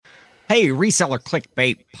Hey, Reseller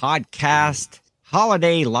Clickbait Podcast,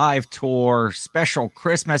 Holiday Live Tour, Special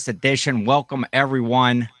Christmas Edition. Welcome,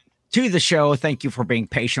 everyone, to the show. Thank you for being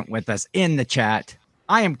patient with us in the chat.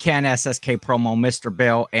 I am Ken, SSK Promo, Mr.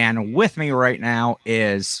 Bill, and with me right now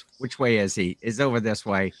is, which way is he? Is over this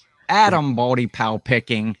way. Adam BaldyPal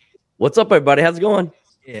Picking. What's up, everybody? How's it going?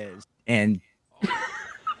 And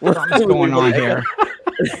what's going on here?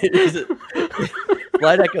 Is it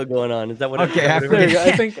light echo going on? Is that what? Okay,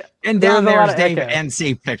 I think. And down there's Dave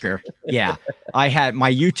NC Picker. Yeah, I had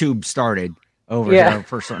my YouTube started over here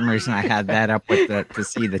for some reason. I had that up with to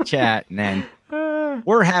see the chat, and then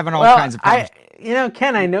we're having all kinds of problems.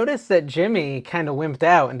 Ken, I noticed that Jimmy kind of wimped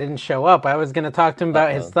out and didn't show up. I was going to talk to him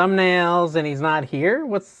about his thumbnails, and he's not here.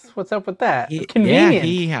 What's up with that? Convenient.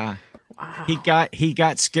 Yeah, he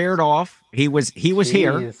got scared off. He was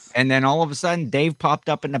here, and then all of a sudden Dave popped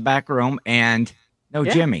up in the back room, and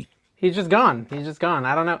Jimmy. He's just gone.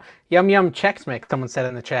 I don't know. Yum yum Chex Mix, someone said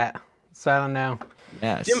in the chat. So I don't know.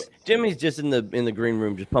 Yes. Jimmy's just in the green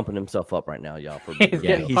room, just pumping himself up right now, y'all. He's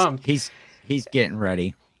getting pumped. He's getting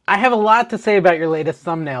ready. I have a lot to say about your latest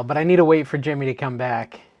thumbnail, but I need to wait for Jimmy to come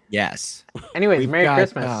back. Yes. Anyways, Merry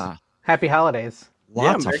Christmas. Happy holidays.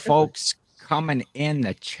 Lots of folks coming in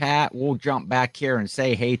the chat. We'll jump back here and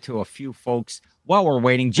say hey to a few folks while we're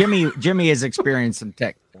waiting. Jimmy has experienced some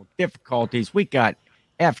technical difficulties. We got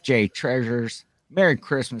FJ Treasures. Merry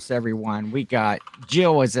Christmas, everyone. We got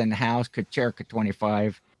Jill is in the house. Kacherka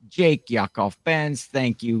 25. Jake Yakov Benz.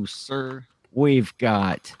 Thank you, sir. We've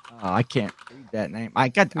got I can't read that name.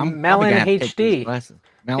 I'm Melon HD.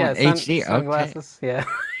 Melon HD. Sunglasses. Okay.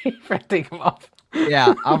 Yeah. Take them off.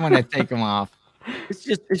 Yeah, I'm gonna take them off. It's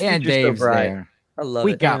and Dave's so there. I love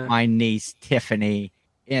it. We got my niece Tiffany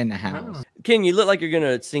in the house. Oh. Ken, you look like you're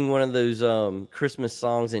gonna sing one of those Christmas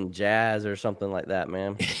songs in jazz or something like that,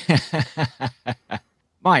 man.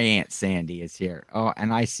 My Aunt Sandy is here. Oh,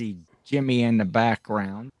 and I see Jimmy in the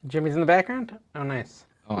background. Jimmy's in the background? Oh, nice.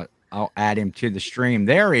 Oh, I'll add him to the stream.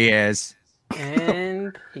 There he is.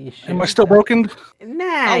 And he should. Am I still broken?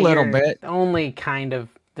 Nah, a little bit. Only kind of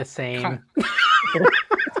the same.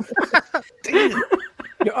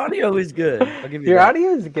 Your audio is good. I'll give you Your that. audio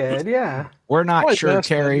is good, yeah. We're not sure,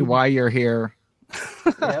 Terry, why you're here.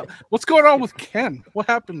 Yep. What's going on with Ken? What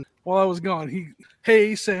happened while I was gone?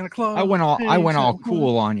 Hey Santa Claus. I went all Santa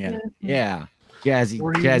cool on you. Yeah. Jazzy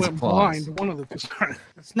Claus. Blind. One of the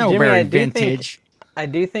It's no Jimmy, very vintage. I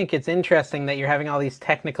do think it's interesting that you're having all these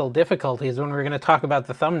technical difficulties when we're going to talk about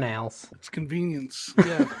the thumbnails. It's convenience.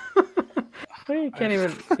 Yeah. You can't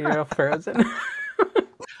even. You're all frozen.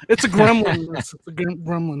 It's a gremlin. It's a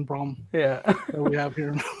gremlin problem. Yeah. That we have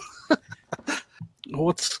here.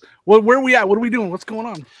 Where are we at? What are we doing? What's going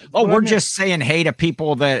on? We're just saying hey to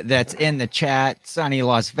people that's in the chat. Sunny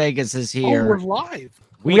Las Vegas is here. Oh, we're live.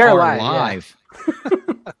 We are live.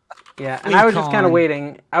 Yeah, and I was just kind of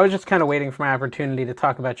waiting. I was just kind of waiting for my opportunity to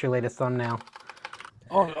talk about your latest thumbnail.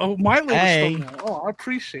 Oh, my latest thumbnail. Oh, I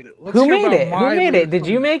appreciate it. Who made it? Who made it? Did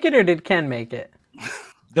you make it or did Ken make it?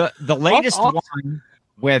 The latest one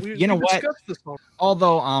with what?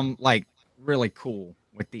 Although I'm like really cool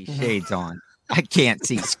with these shades on, I can't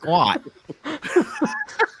see squat.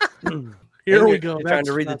 Here we go. Trying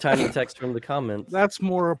to read the tiny text from the comments. That's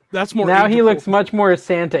more. Now he looks much more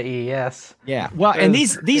Santa-y. Yes. Yeah. Well, and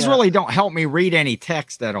these really don't help me read any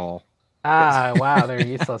text at all. Ah, wow, they're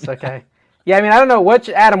useless. Okay. Yeah, I mean, I don't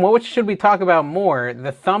know Adam. What should we talk about more?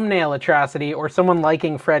 The thumbnail atrocity or someone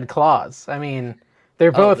liking Fred Claus? I mean,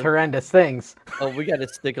 they're both horrendous things. Oh, we got to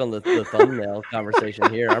stick on the thumbnail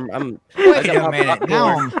conversation here. Wait a minute.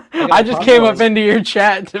 Now I just came up into your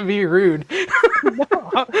chat to be rude.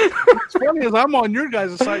 It's funny as I'm on your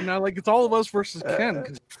guys' side now. Like it's all of us versus Ken.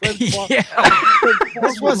 Yeah.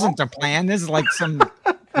 This wasn't the plan. This is like some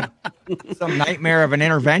nightmare of an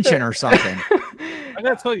intervention or something. I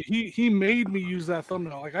gotta tell you, he made me use that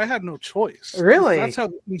thumbnail. Like I had no choice. Really? That's how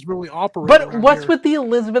things really operate. But what's with the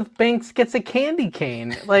Elizabeth Banks gets a candy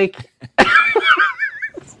cane? Like,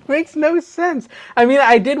 makes no sense. I mean,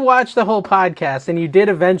 I did watch the whole podcast, and you did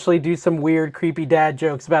eventually do some weird, creepy dad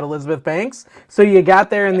jokes about Elizabeth Banks. So you got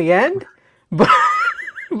there in the end, but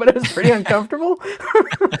it was pretty uncomfortable.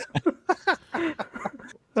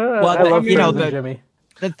 Well, I love Jimmy.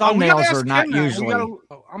 The thumbnails are not usually.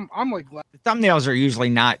 I'm like the thumbnails are usually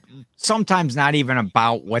not. Sometimes not even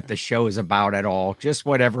about what the show is about at all. Just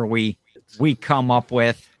whatever we come up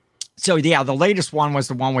with. So yeah, the latest one was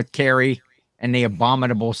the one with Carrie and the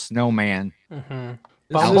abominable snowman. Mm-hmm.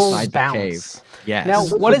 Bumble's Bounce. Yeah. Now,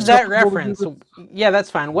 what is that reference? Yeah,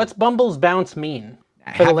 that's fine. What's Bumble's Bounce mean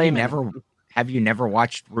for the layman? Have you never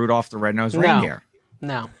watched Rudolph the Red-Nosed Reindeer?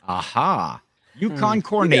 No. Aha. Yukon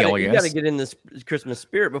Cornelius. You got to get in this Christmas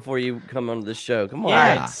spirit before you come on this show. Come on.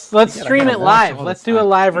 Yeah, let's stream it live. Let's do a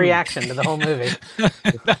live reaction to the whole movie.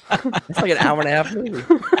 It's like an hour and a half movie.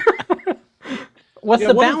 What's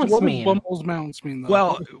the bounce mean? Bumble's bounce mean? Though?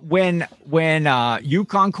 Well, when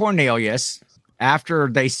Yukon Cornelius, after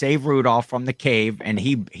they save Rudolph from the cave, and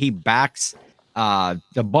he backs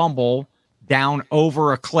the Bumble down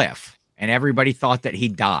over a cliff, and everybody thought that he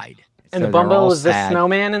died. And the Bumble is the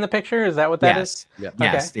snowman in the picture? Is that what that is? Yep.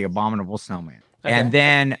 Yes, the abominable snowman. Okay. And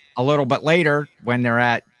then a little bit later, when they're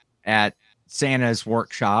at Santa's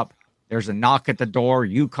workshop, there's a knock at the door.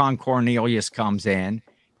 Yukon Cornelius comes in,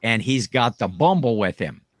 and he's got the Bumble with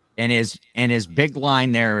him. And his big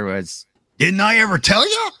line there was, "Didn't I ever tell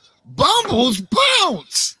you? Bumbles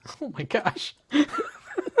bounce." Oh my gosh.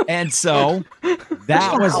 And so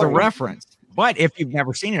that was the reference. But if you've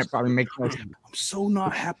never seen it, it probably makes no sense. I'm so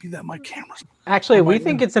not happy that my camera's... Actually, we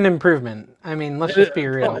think it's an improvement. I mean, let's just be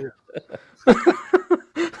real.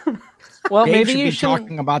 Well, Dave maybe should you be should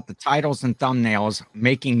talking about the titles and thumbnails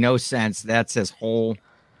making no sense. That's his whole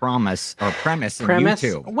premise in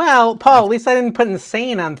YouTube. Well, Paul, at least I didn't put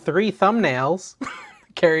insane on 3 thumbnails.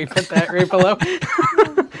 Carrie put that right below.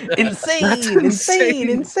 Insane.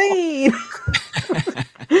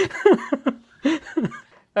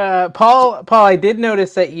 Paul, I did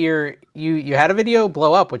notice that you had a video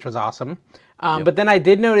blow up, which was awesome. But then I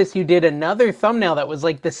did notice you did another thumbnail that was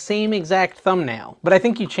like the same exact thumbnail, but I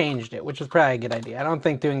think you changed it, which was probably a good idea. I don't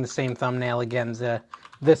think doing the same thumbnail again is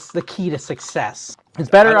the key to success. It's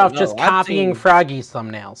better off just copying Froggy's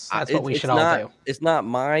thumbnails. That's what we should all do. It's not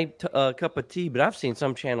my cup of tea, but I've seen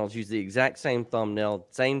some channels use the exact same thumbnail,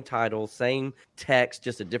 same title, same text,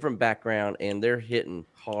 just a different background, and they're hitting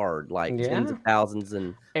hard, like tens of thousands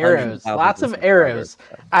and arrows. Lots of arrows.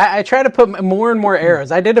 I try to put more and more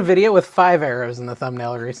arrows. I did a video with 5 arrows in the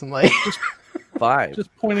thumbnail recently. 5.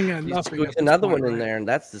 Just pointing at nothing. Another one in there, and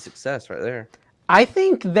that's the success right there. I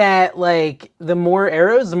think that like the more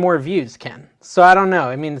arrows, the more views, Ken. So I don't know.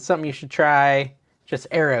 I mean, it's something you should try. Just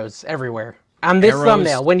arrows everywhere on this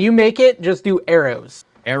thumbnail. When you make it, just do arrows.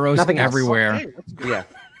 Arrows everywhere. Okay, yeah.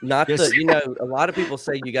 Not the, a lot of people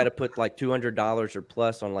say you got to put like $200 or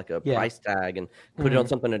plus on like a price tag and put it on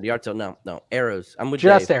something in the yard sale. No, arrows. I'm with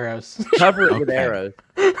just Dave. Arrows. Cover it with arrows.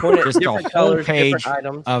 Point it just different a colors, whole page different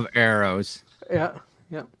items. of arrows. Yeah.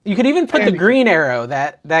 Yeah. You could even put the green arrow,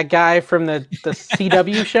 that guy from the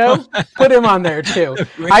CW show. Put him on there too.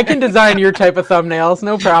 I can design your type of thumbnails,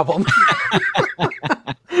 no problem.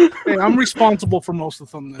 Hey, I'm responsible for most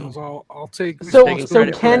of the thumbnails. I'll take.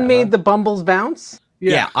 So Ken made the Bumbles bounce?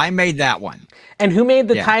 Yeah, I made that one. And who made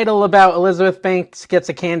the title about Elizabeth Banks gets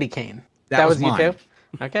a candy cane? That was you too?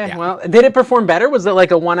 Okay. Yeah. Well, did it perform better? Was it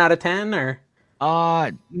like a 1 out of 10 or?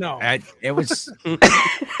 No. It was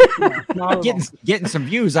getting some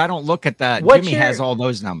views. I don't look at that. Jimmy has all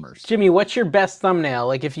those numbers. Jimmy, what's your best thumbnail?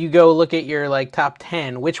 Like if you go look at your like top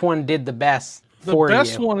 10, which one did the best for you? The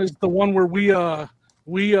best one is the one where we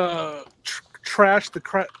crashed the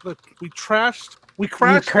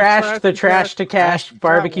trash to cash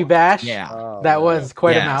barbecue bash. Yeah. That was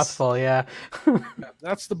quite a mouthful, yeah.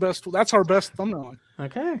 That's the best. That's our best thumbnail.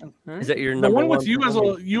 Okay. Is that your the number one one? with you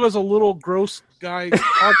as a little gross guy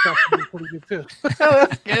podcast is pretty good too. Oh,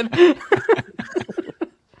 that's good.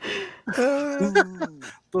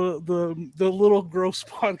 The little gross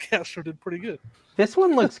podcaster did pretty good. This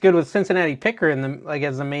one looks good with Cincinnati Picker in the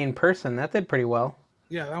as the main person. That did pretty well.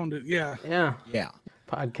 Yeah, that one did. Yeah.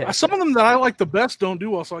 Podcast. Some of them that I like the best don't do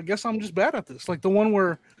well, so I guess I'm just bad at this. Like the one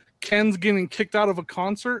where Ken's getting kicked out of a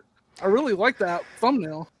concert. I really like that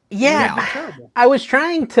thumbnail. Yeah. I was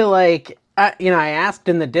trying to I asked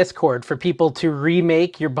in the Discord for people to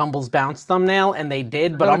remake your Bumbles Bounce thumbnail, and they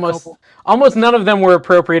did, but almost none of them were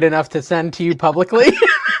appropriate enough to send to you publicly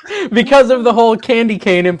because of the whole candy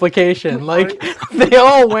cane implication. Like they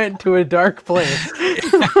all went to a dark place.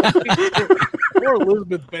 Or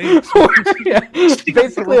Elizabeth Banks.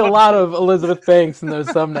 Basically a lot of Elizabeth Banks in those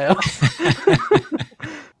thumbnails.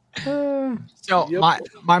 So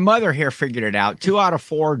my mother here figured it out. 2 out of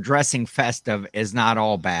 4 dressing festive is not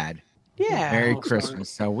all bad. Yeah. Merry Christmas.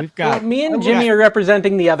 So we've got me and Jimmy are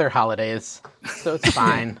representing the other holidays. So it's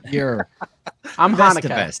fine. I'm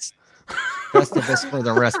Hanukkah. Festivus for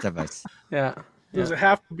the rest of us. Yeah. Does it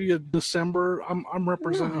have to be a December? I'm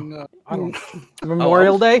representing. I don't know.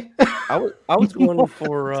 Memorial Day. I was going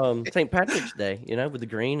for St. Patrick's Day. With the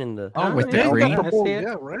green and the with the green.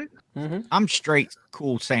 Yeah, right. Mm-hmm. I'm straight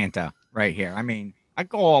cool Santa right here. I mean, I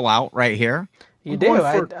go all out right here. You do.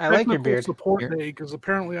 I like your beard. Support day because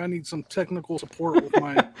apparently I need some technical support with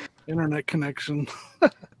my internet connection.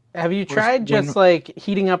 Have you tried just like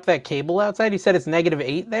heating up that cable outside? You said it's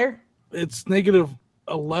 -8 there. It's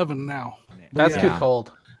 -11 now. That's too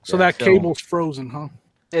cold. So that cable's frozen, huh?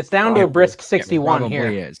 It's down to a brisk 61 here.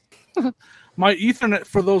 Is. My Ethernet,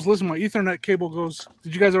 for those listening, my Ethernet cable goes.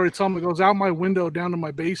 Did you guys already tell them it goes out my window down to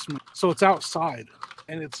my basement? So it's outside,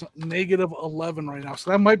 and it's -11 right now.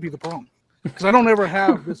 So that might be the problem, because I don't ever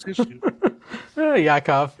have this issue.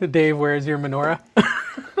 Yakov, Dave, where's your menorah?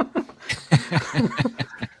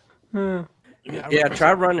 Yeah,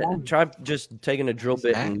 try just taking a drill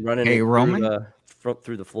bit and running it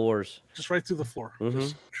through the floors. Just right through the floor. Mm-hmm.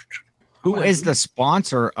 Who is the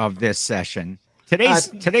sponsor of this session?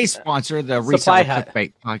 Today's sponsor, the Supply Reseller Hut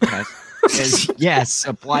Clickbait podcast, is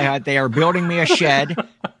Supply Hut. They are building me a shed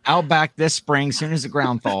out back this spring, as soon as the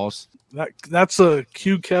ground thaws. That's a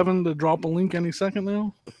cue, Kevin, to drop a link any second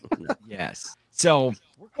now. Yes. So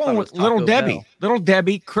we're going with Little Debbie. Bell. Little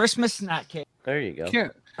Debbie Christmas snack cake. There you go.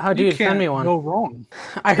 Oh, dude, send me one. Go wrong.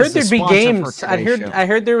 I heard It's the there'd be sponsor games. for I today's show.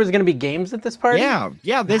 heard there was going to be games at this party.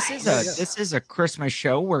 Yeah. This is a Christmas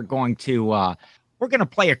show. We're going to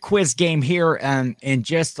play a quiz game here in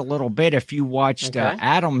just a little bit. If you watched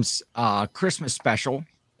Adam's Christmas special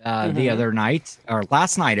the other night, or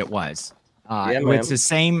last night it was. It's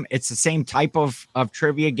the same type of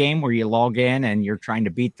trivia game where you log in and you're trying to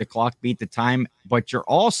beat the clock, beat the time, but you're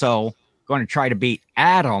also going to try to beat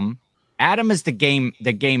Adam. Adam is the game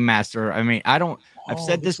master. I mean, I've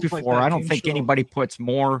said this before. I don't think anybody puts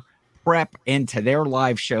more prep into their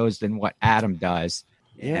live shows than what Adam does.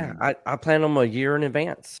 Yeah, I plan them a year in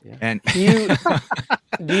advance. Yeah. And Do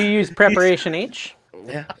you use Preparation H?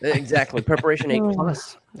 Yeah, exactly. Preparation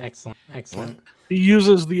 8+. Excellent. He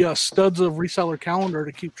uses the studs of Reseller Calendar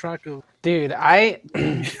to keep track of. Dude, I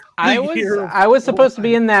was supposed to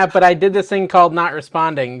be in that, but I did this thing called not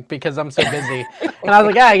responding because I'm so busy. And I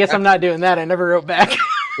was like, I guess I'm not doing that. I never wrote back.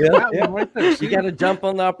 Yeah. Right there. You got to jump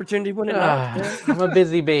on the opportunity when it knocks. I'm a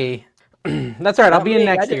busy bee. That's all right. I'll be in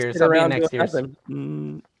next year's.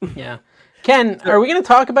 Yeah. Ken, are we going to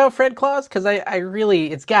talk about Fred Claus? Because I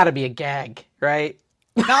really, it's got to be a gag, right?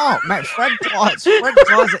 no, man, Fred Claus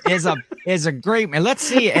is a great man. Let's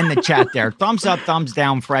see it in the chat there. Thumbs up, thumbs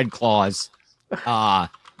down, Fred Claus. Man,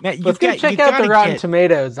 Let's go check out the Rotten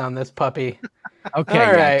Tomatoes on this puppy. Okay,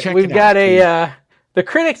 all right. We've got the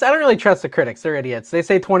critics. I don't really trust the critics. They're idiots. They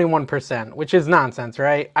say 21%, which is nonsense,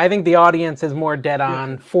 right? I think the audience is more dead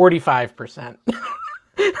on 45%.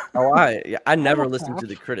 Oh, I never listened to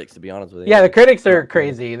the critics, to be honest with you. Yeah, the critics are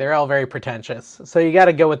crazy. They're all very pretentious. So you got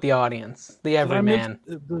to go with the audience, the everyman.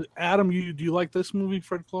 Adam, do you like this movie,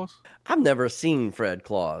 Fred Claus? I've never seen Fred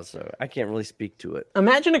Claus, so I can't really speak to it.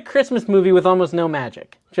 Imagine a Christmas movie with almost no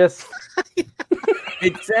magic. Just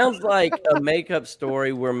It sounds like a makeup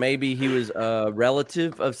story where maybe he was a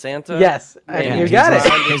relative of Santa. yes, you got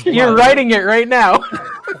it. You're writing it right now.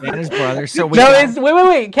 And his brother. So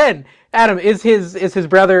wait, Ken. Adam, is his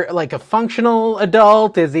brother like a functional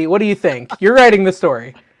adult? Is he? What do you think? You're writing the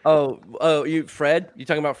story. Oh, Fred? You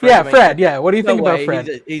talking about Fred? Yeah, Fred. Yeah. What do you think about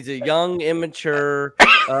Fred? He's a young, immature.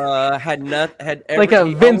 Had like a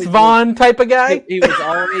Vince Vaughn type of guy. He was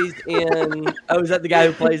always in. Oh, is that the guy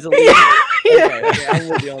who plays the lead? Yeah. Okay, I'm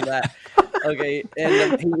with you on that. Okay,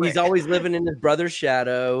 and he's always living in his brother's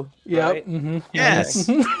shadow. Yeah. Right? Mm-hmm. yes.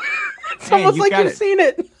 It's almost like you've seen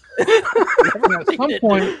it. At some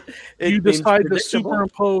point, you It seems decide to predictable.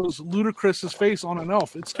 superimpose Ludacris's face on an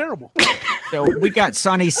elf. It's terrible. So we got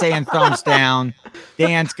Sonny saying thumbs down.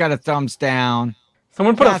 Dan's got a thumbs down.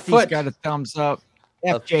 Someone put Kathy's a foot. got a thumbs up.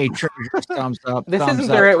 FJ Treasure's thumbs up. This thumbs isn't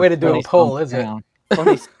the up right for way to do a Sonny's poll, thumbs is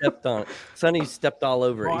it? down. Sonny stepped all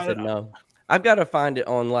over it. He said no. I've got to find it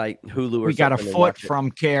on like Hulu or We got a something and foot watch it.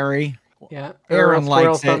 from Carrie. Yeah. Aaron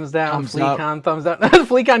Squirrel likes it. thumbs down. Thumbs up. Fleecon thumbs down.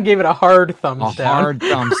 Fleecon gave it a hard thumbs A down. hard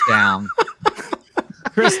thumbs down.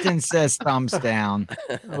 Kristen says thumbs down.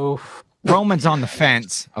 Oof. Roman's on the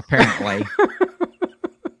fence, apparently.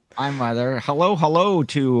 My mother. Hello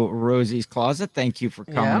to Rosie's Closet. Thank you for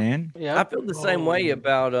coming in. Yeah. I feel the same way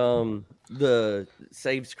about the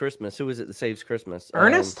Saves Christmas. Who is it that saves Christmas?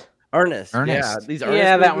 Ernest? Ernest. Ernest. Yeah, these Ernest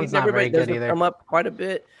Yeah, that movies, one's not very everybody- those good have either. Come up quite a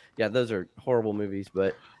bit. Yeah, those are horrible movies,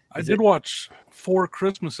 but I did watch 4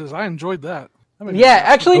 Christmases. I enjoyed that. Yeah,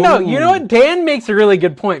 actually, no. You know what? Dan makes a really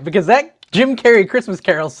good point because that Jim Carrey Christmas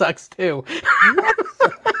Carol sucks too.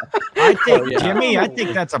 I think, yeah. Jimmy, I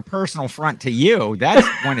think that's a personal front to you. That's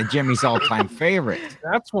one of Jimmy's all-time favorites.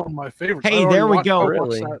 That's one of my favorites. Hey, I already there we watched- go. I watched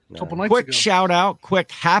Really? that a couple nights Quick ago. shout out,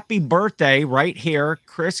 quick happy birthday right here.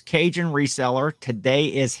 Chris Cajun Reseller. Today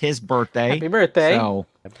is his birthday. Happy birthday. So,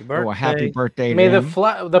 happy birthday. a happy birthday May to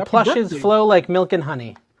the him. plushes birthday. flow like milk and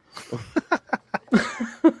honey.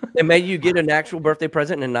 And may you get an actual birthday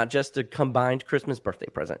present and not just a combined Christmas birthday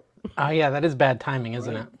present. Oh yeah, that is bad timing,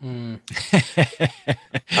 isn't it?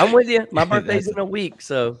 I'm with you. My birthday's in a week,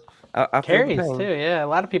 so I feel the Carrie's pain. too. Yeah, a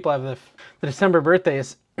lot of people have the December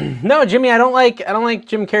birthdays. No, Jimmy, I don't like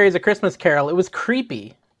Jim Carrey's A Christmas Carol. It was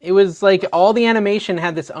creepy. It was like all the animation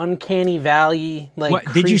had this uncanny valley, like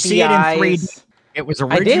What, did you see it in 3D? It was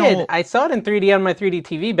original. I did. I saw it in 3D on my 3D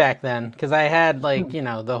TV back then because I had like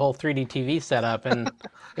the whole 3D TV setup, and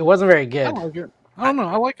it wasn't very I good. like it. I don't know.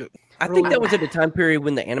 I like it. I think that was at a time period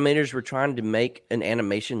when the animators were trying to make an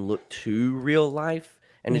animation look too real life,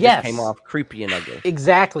 and it just came off creepy and ugly.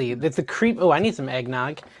 Exactly. It's a creep. Oh, I need some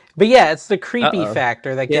eggnog. But yeah, it's the creepy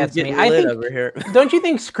factor that gets me. I think. Over here. Don't you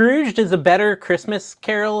think Scrooged is a better Christmas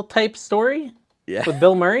Carol type story? Yeah. With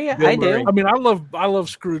Bill Murray, I do. I mean, I love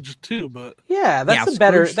Scrooge too, but Yeah, that's the Scrooge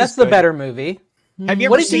better. is That's the good. better movie. Have you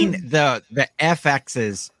What ever did you- seen the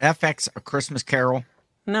FX A Christmas Carol?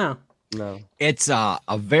 No. No. It's a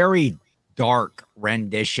very dark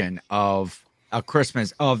rendition of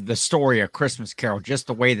the story of Christmas Carol. Just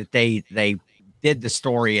the way that they did the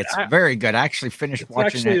story, it's very good. I actually finished it's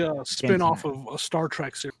watching actually it. a spin-off of a Star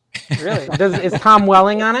Trek series. Really? Is Tom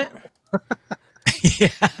Welling on it? Yeah.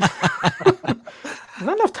 There's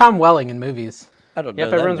not enough Tom Welling in movies. I don't know.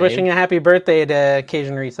 Yep, that everyone's name. wishing a happy birthday to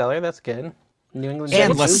Occasion Reseller. That's good. New England. And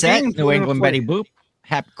Betty Boop. Lisette, games New we're gonna England play? Betty Boop.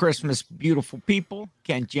 Happy Christmas, beautiful people.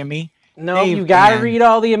 Ken, Jimmy, No, Dave, you got to and- read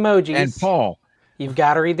all the emojis. and Paul. You've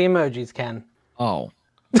got to read the emojis, Ken. Oh,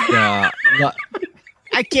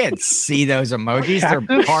 I can't see those emojis.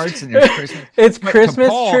 They're hearts and there's Christmas. It's But to Christmas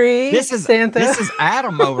Paul, tree. This is Santa. This is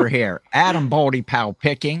Adam over here. Adam BaldyPal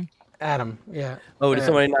picking. Adam. Yeah. Oh, did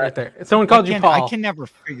somebody right not? there? Someone called you Paul. I can never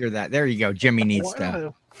figure that. There you go. Jimmy needs to.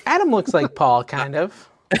 Wow. Adam looks like Paul, kind of.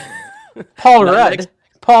 Paul Not Rudd. next-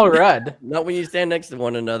 Paul Rudd. Not when you stand next to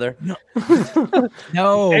one another.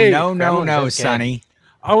 No, Hey, no, that no, one's okay. Sonny.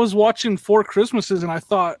 I was watching Four Christmases and I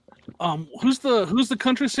thought, who's the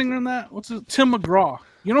country singer in that? What's it? Tim McGraw.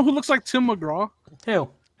 You know who looks like Tim McGraw? Who?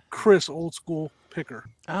 Chris, old school picker.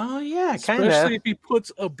 Oh yeah, kind Especially of. if he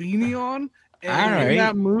puts a beanie on. And All right. in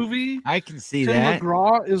that movie, I can see Tim that.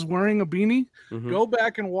 McGraw is wearing a beanie. Mhm. Go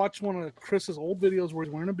back and watch one of Chris's old videos where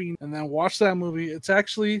he's wearing a beanie, and then watch that movie. It's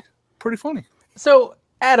actually pretty funny. So,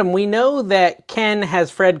 Adam, we know that Ken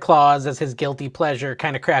has Fred Claus as his guilty pleasure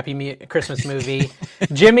kind of crappy Christmas movie.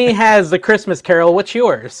 Jimmy has The Christmas Carol. What's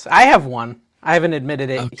yours? I have one. I haven't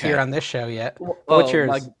admitted it Okay. here on this show yet. What's Oh,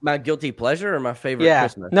 yours? My guilty pleasure or my favorite Yeah.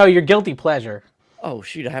 Christmas? No, your guilty pleasure. Oh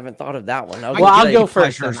shoot, I haven't thought of that one. I was Well, I'll gonna go say-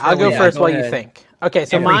 first. pleasure Then. is I'll go really- first go while you ahead. think. Okay,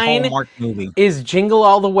 so Every mine Hallmark movie. is Jingle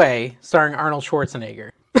All the Way, starring Arnold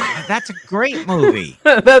Schwarzenegger. That's a great movie.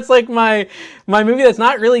 That's like my movie that's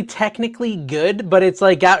not really technically good, but it's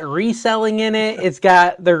like got reselling in it. It's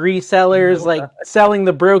got the resellers like selling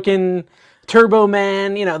the broken Turbo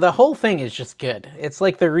Man. You know, the whole thing is just good. It's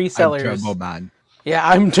like the I'm resellers. Turbo Man. Yeah,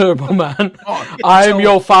 I'm Turbo Man. Oh, I'm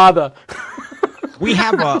your father. We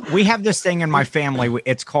have this thing in my family.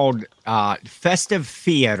 It's called festive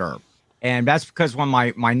theater, and that's because when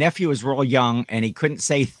my nephew was real young and he couldn't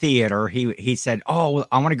say theater, he said, "Oh,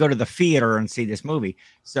 I want to go to the theater and see this movie."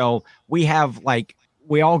 So we have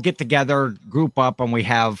we all get together, group up, and we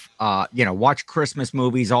have watch Christmas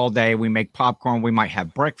movies all day. We make popcorn. We might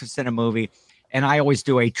have breakfast in a movie, and I always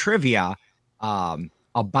do a trivia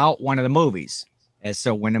about one of the movies. And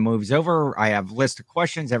so when the movie's over, I have a list of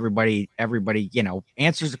questions. Everybody,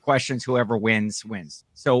 answers the questions. Whoever wins.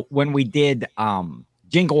 So when we did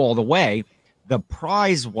Jingle All the Way, the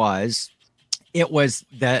prize was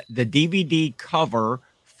the DVD cover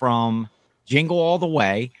from Jingle All the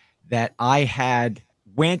Way that I had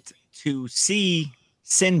went to see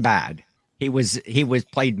Sinbad. He was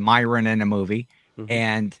played Myron in a movie,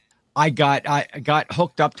 and I got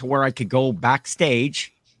hooked up to where I could go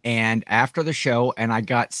backstage. And after the show, and I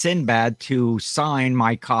got Sinbad to sign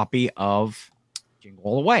my copy of Jingle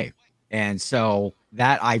All the Way. And so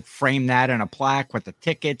that I framed that in a plaque with the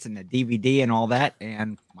tickets and the DVD and all that.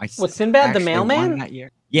 And Was Sinbad the actually mailman? won that year.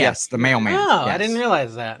 Yes, the mailman. Oh, I Yes. didn't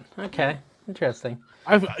realize that. Okay, interesting.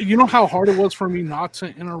 You know how hard it was for me not to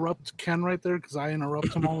interrupt Ken right there because I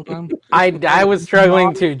interrupt him all the time. I was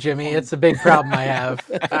struggling too, Jimmy. It's a big problem I have.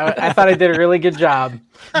 I thought I did a really good job.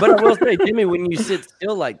 But I will say, Jimmy, when you sit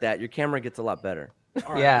still like that, your camera gets a lot better.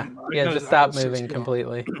 All right, Yeah, I'm yeah. gonna- Just stop I'll sit moving still.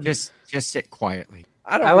 completely. Just sit quietly.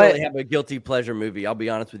 I don't really have a guilty pleasure movie. I'll be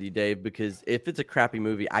honest with you, Dave, because if it's a crappy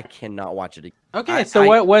movie, I cannot watch it again. Okay,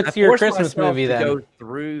 so what's I your force Christmas myself movie to then? Go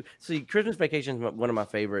through. See, Christmas Vacation is one of my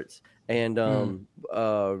favorites, and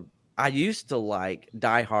I used to like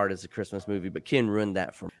Die Hard as a Christmas movie, but Ken ruined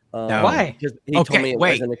that for me. No. Why? Because he told Okay, me it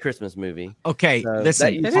wait. wasn't a Christmas movie. Okay, So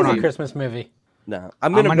listen. It is hold a on. Christmas movie. No,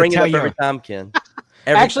 I'm gonna gonna bring it tell up you- every time, Ken.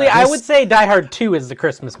 Every Actually, time. I would say Die Hard 2 is the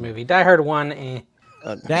Christmas movie. Die Hard 1, eh.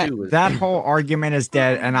 That whole argument is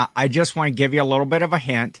dead, and I just want to give you a little bit of a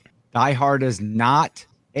hint. Die Hard is not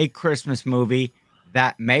a Christmas movie.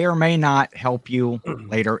 That may or may not help you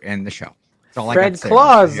later in the show. That's all I got Fred to say.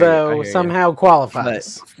 Claus, I though, hear you. somehow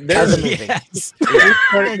qualifies There's as a movie. Yes,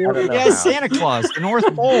 I don't know yes, how. Santa Claus, the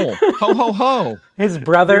North Pole. Ho ho ho. His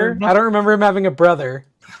brother, I don't remember him having a brother.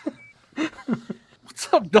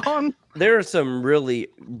 What's up, Don? There are some really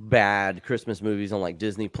bad Christmas movies on like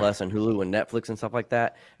Disney Plus and Hulu and Netflix and stuff like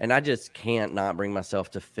that, and I just can't not bring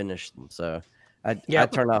myself to finish them. So I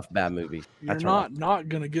turn off bad movies. You're not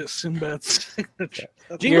gonna get Sinbad's signature.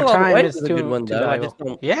 Your Jingle All the time Way is is a good too- one too though. I valuable. just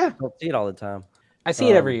don't Yeah, see it all the time. I see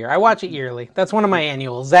it every year. I watch it yearly. That's one of my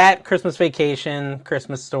annuals. That, Christmas Vacation,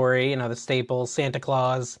 Christmas Story, you know, the staples, Santa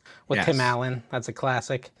Claus with Yes. Tim Allen. That's a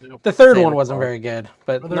classic. The third Santa one wasn't Claus. very good,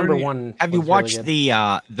 but there number any- one. Have you was really watched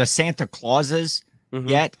good. the Santa Clauses Mhm.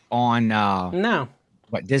 yet on No.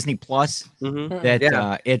 what Disney Plus? Mm-hmm. That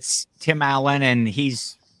Yeah. it's Tim Allen and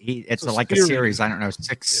it's It's a like a series. series. I don't know,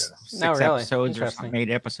 six Oh, really? episodes or Interesting. something, 8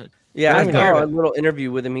 episodes. Yeah, I Very good. saw a little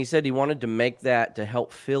interview with him. He said he wanted to make that to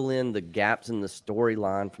help fill in the gaps in the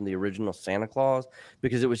storyline from the original Santa Claus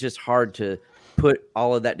because it was just hard to put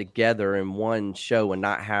all of that together in one show and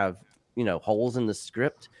not have, holes in the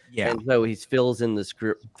script. Yeah. And so he fills in the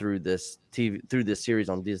script through this series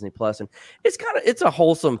on Disney Plus, and it's a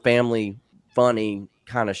wholesome, family, funny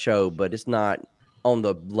kind of show, but it's not on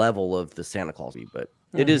the level of the Santa Claus movie. But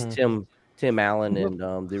it is Tim Allen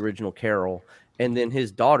and the original Carol, and then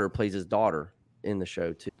his daughter plays his daughter in the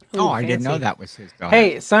show too. Oh, Ooh, I didn't know fancy. that was his daughter.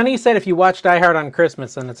 Hey, Sonny said if you watch Die Hard on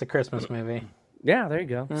Christmas, then it's a Christmas movie. Yeah, there you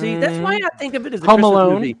go. See, that's why I think of it as a Home Christmas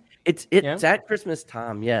Alone. movie. It's at Christmas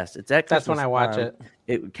time. Yes, it's at Christmas. That's when I watch time. it.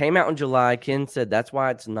 It came out in July. Ken said that's why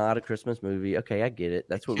it's not a Christmas movie. Okay, I get it.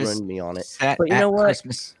 That's what Just ruined me on it. set But you at know what?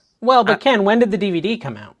 Christmas. Well, but Ken, when did the DVD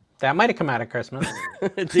come out? That might have come out at Christmas.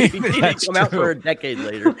 DVD That's come out true. for a decade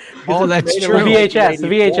later. Oh, that's Made true. in The VHS, the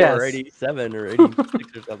 1984 VHS. or 87 or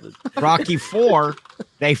 86 or something. Rocky IV,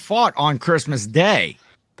 they fought on Christmas Day.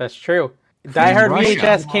 That's true. Die Hard Russia.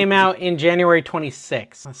 VHS came out in January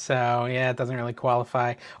 26th. So, yeah, it doesn't really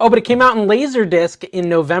qualify. Oh, but it came out in Laserdisc in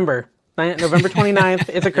November. November 29th.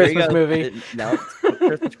 It's a There you Christmas go. movie. Now it's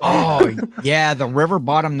Christmas. Oh, yeah, the River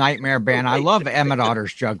Bottom Nightmare Band. I love Emmett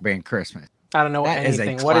Otter's Jug Band Christmas. I don't know That is a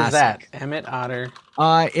anything. What is that? classic. Emmett Otter.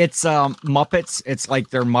 It's Muppets. It's like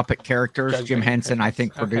their Muppet characters. Jug Jim Band Henson, I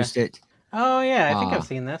think, Christmas. produced it. Oh, yeah, I think I've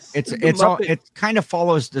seen this. It's The it's all, Muppet- it kind of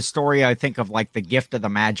follows the story, I think, of like the Gift of the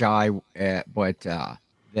Magi, but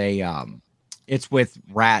they it's with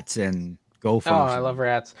rats and gophers. Oh, I love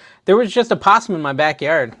rats. There was just a possum in my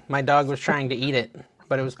backyard. My dog was trying to eat it,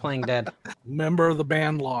 but it was playing dead. Member of the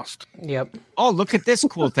band lost. Yep. Oh, look at this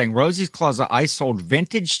cool thing. Rosie's Closet. I sold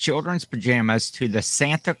vintage children's pajamas to the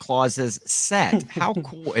Santa Clauses set. How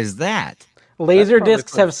cool is that? Laser probably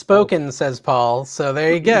discs quite have spoken, says Paul. So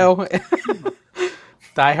there you go.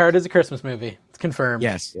 Die Hard is a Christmas movie. It's confirmed.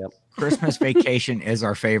 Yes. Yep. Christmas Vacation is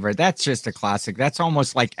our favorite. That's just a classic. That's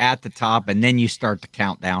almost like at the top, and then you start to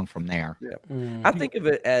count down from there. I think of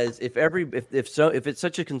it as if it's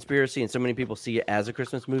such a conspiracy and so many people see it as a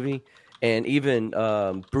Christmas movie, and even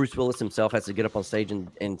Bruce Willis himself has to get up on stage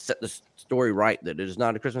and set the story right that it is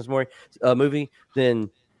not a Christmas movie, then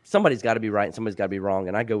somebody's got to be right and somebody's got to be wrong.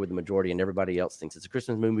 And I go with the majority, and everybody else thinks it's a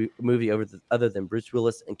Christmas movie other than Bruce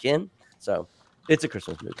Willis and Ken. So it's a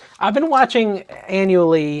Christmas movie. I've been watching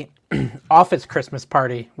annually Office Christmas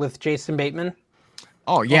Party with Jason Bateman.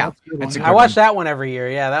 Oh, yeah. that's a good That's a one. good I watch one. that one every year.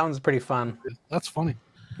 Yeah, that one's pretty fun. That's funny.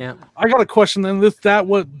 Yeah. I got a question then. With that,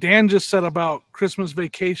 what Dan just said about Christmas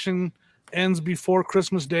Vacation ends before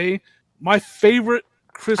Christmas Day. My favorite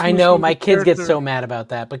Christmas I know movie my kids get character so mad about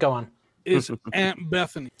that, but go on. is Aunt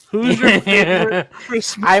Bethany. Who's your favorite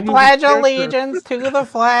Christmas I movie pledge character? allegiance to the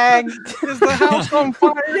flag. Is the house on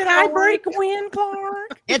fire? Did I break wind,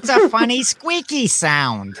 Clark? It's a funny squeaky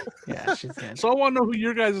sound. Yeah, she's good. So I want to know who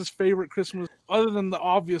your guys' favorite Christmas, other than the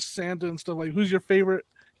obvious Santa and stuff, like who's your favorite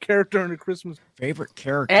character in a Christmas? Favorite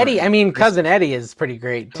character. Eddie, I mean, Cousin Eddie is pretty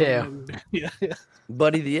great too. Yeah,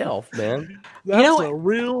 Buddy the Elf, man. that's know, a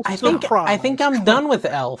real I surprise. think I'm done with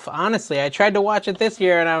Elf. Honestly, I tried to watch it this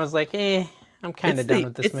year and I was like, I'm kind of done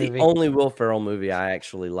with this it's movie. the only Will Ferrell movie I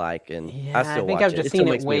actually like, and Yeah, I still think watch I've just It still seen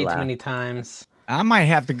it makes me way too laugh. many times. I might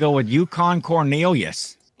have to go with Yukon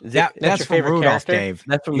Cornelius. That's That's your from favorite Rudolph, character? Dave.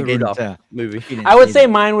 That's from You the didn't, Rudolph movie. you didn't I would see say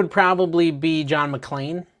that. mine would probably be John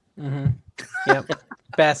McClane. Yep.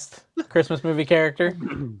 Best Christmas movie character.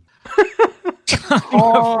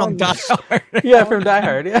 From Die Hard. Yeah, from Die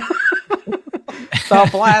Hard. Yeah. The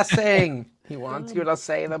blessing. He wants you to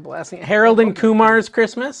say the blessing. Harold and Kumar's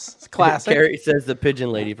Christmas. It's classic. Carrie says the pigeon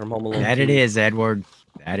lady from Home Alone. That 2. it is, Edward.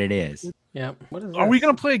 That it is. Yep. What is Are we this?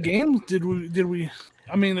 gonna play a game? Did we?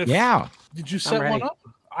 I mean, if, Yeah. Did you set ready. one up?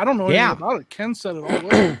 I don't know anything about it. Ken set it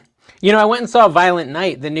all up. You know, I went and saw Violent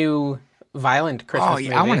Night, the new Violent Christmas Oh, movie.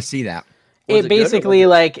 yeah. I want to see that. Was It it good or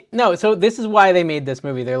basically no. So this is why they made this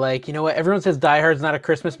movie. They're like, you know what? Everyone says Die Hard's not a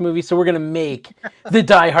Christmas movie, so we're gonna make the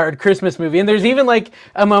Die Hard Christmas movie. And there's even like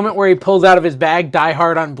a moment where he pulls out of his bag Die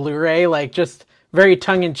Hard on Blu-ray, like just very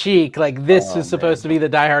tongue in cheek. Like this is supposed to be the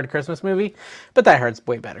Die Hard Christmas movie, but Die Hard's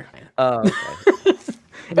way better. Okay.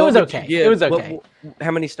 It was okay. It was okay.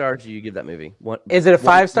 How many stars do you give that movie? What Is it a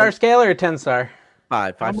 5-star scale or a 10-star?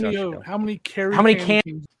 Five How many? stars. How many carry? How many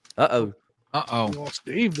Kings? Uh-oh. We lost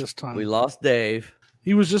Dave this time. We lost Dave.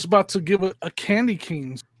 He was just about to give a Candy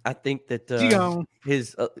Kings. I think that Dion.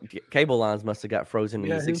 his cable lines must have got frozen in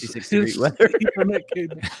the 66 his degree weather. Ethernet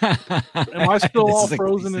cable. Am I still all This is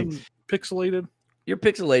frozen 66. and pixelated? You're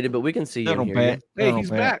pixelated, but we can see you Little and hear bit. Hey, little he's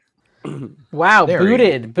bit. back. Wow, There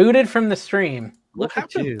he booted from the stream. you. Look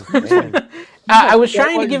at you. happened? Man. I was That's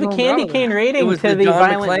trying why to give he's a not candy out of cane there. rating It was to the the John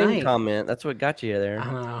Violent McClane Night. comment. That's what got you I there.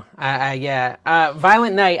 don't know. Yeah.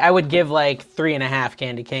 Violent Night, I would give like 3.5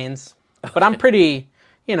 candy canes. But I'm pretty,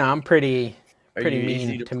 I'm pretty Are you mean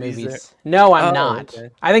easy to to please movies. No, I'm Oh, not. okay.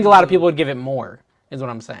 I think a lot of people would give it more, is what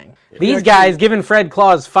I'm saying. These guys giving Fred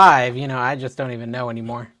Claus 5, I just don't even know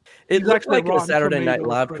anymore. It He's looked actually like a Rotten Saturday Night Tomato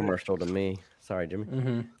Live critic. commercial to me. Sorry, Jimmy.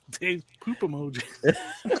 Mm-hmm. Dave's poop emoji.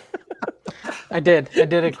 I did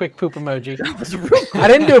a quick poop emoji. That's real I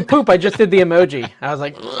didn't do a poop, I just did the emoji. I was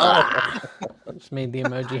like, "Ugh." Just made the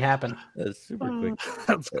emoji happen. That's super quick.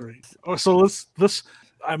 That's great. Oh, so let's.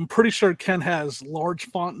 I'm pretty sure Ken has large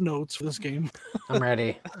font notes for this game. I'm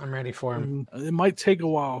ready for him. It might take a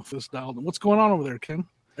while for this dialed in. What's going on over there, Ken?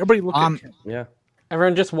 Everybody look at Ken. Yeah.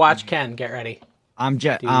 Everyone just watch Ken. Get ready. I'm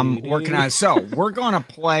working on it. So we're going to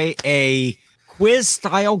play a quiz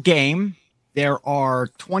style game. There are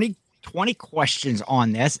 20 questions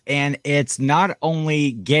on this, and it's not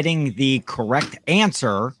only getting the correct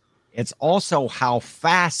answer, it's also how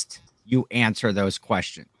fast you answer those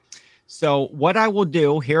questions. So what I will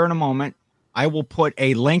do here in a moment, I will put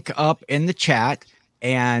a link up in the chat,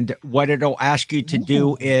 and what it'll ask you to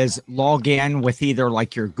do is log in with either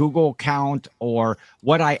like your Google account, or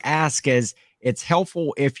what I ask is it's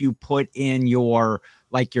helpful if you put in your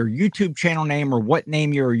YouTube channel name or what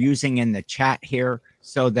name you're using in the chat here,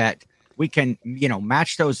 so that we can,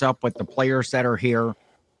 match those up with the players that are here,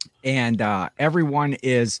 and everyone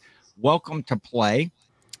is welcome to play.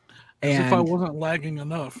 As if I And wasn't lagging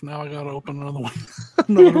enough. Now I got to open another one.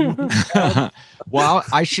 Another one. well,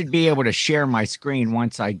 I should be able to share my screen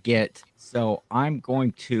once I get. So I'm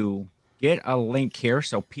going to get a link here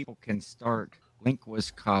so people can start. Link was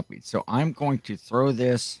copied. So I'm going to throw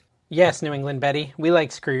this. Yes, New England Betty. We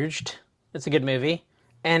like Scrooged. It's a good movie.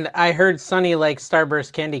 And I heard Sonny likes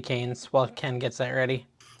Starburst candy canes while Ken gets that ready.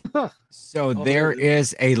 So there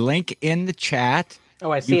is a link in the chat. Oh,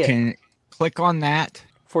 I see You it. can click on that.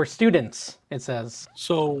 For students, it says.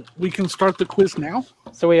 So we can start the quiz now.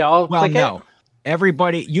 So we all Well, click no. it?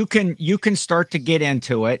 Everybody, you can start to get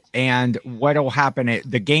into it, and what'll happen?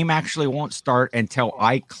 The game actually won't start until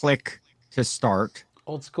I click to start.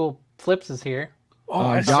 Old School Flips is here. Oh,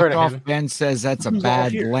 I I've heard of Off him. Ben says that's a Who's all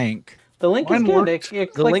bad here? link, The link is Mine good. worked.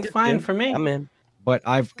 It The link clicked is fine good. for me. I'm in. but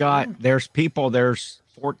I've got there's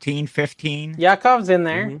 14, 15. Yakov's in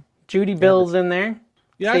there. Mhm. Judy Bill's in there.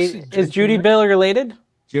 Yeah, I Say- see is Judy Bill related?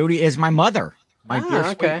 Judy is my mother, my dear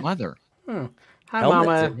okay. sweet mother. Hi, Helmet's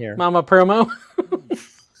Mama. in here. Mama promo.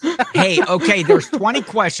 Hey, okay, there's 20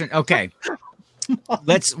 questions. Okay,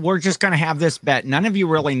 we're just gonna have this bet. None of you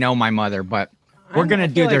really know my mother, but we're gonna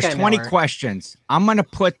do. feel like There's I know 20 her. questions. I'm gonna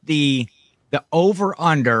put the over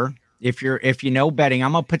under. If you know betting,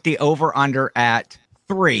 I'm gonna put the over under at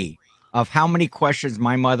 3 of how many questions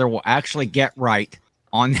my mother will actually get right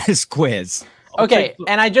on this quiz. Okay,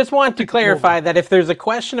 and I just want to clarify that if there's a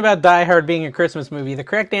question about Die Hard being a Christmas movie, the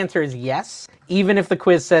correct answer is yes, even if the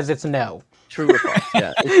quiz says it's no. True or false?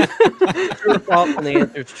 Yeah. It's true or false, and the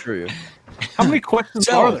answer is true. How many questions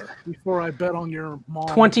So- are there before I bet on your mom?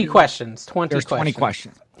 20 questions. 20 There's questions. 20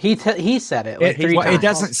 questions. He said it like three Well, times. it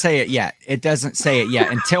doesn't say it yet. It doesn't say it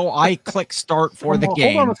yet until I click start for the Hold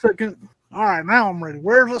game. on a second. All right, now I'm ready.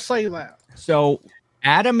 Where does it say that? So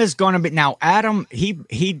Adam is going to be now. Adam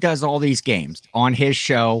he does all these games on his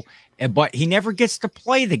show, but he never gets to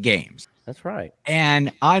play the games. That's right.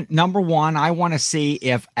 And number one, I want to see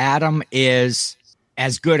if Adam is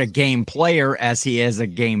as good a game player as he is a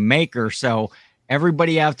game maker. So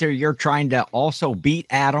Everybody out there, you're trying to also beat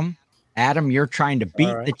Adam. Adam, you're trying to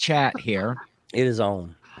beat right. the chat here. It is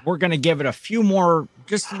on. We're going to give it a few more,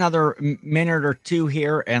 just another minute or two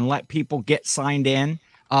here, and let people get signed in.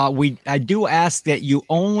 I do ask that you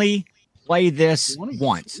only play this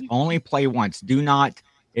once. Only play once. Do not,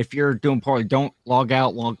 if you're doing poorly, don't log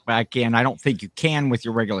out, log back in. I don't think you can with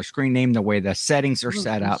your regular screen name, the way the settings are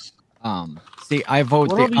set up. See, I vote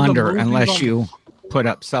the under unless you put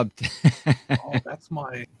up sub. Oh, that's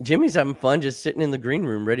my. Jimmy's having fun just sitting in the green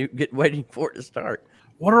room, waiting for it to start.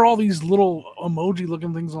 What are all these little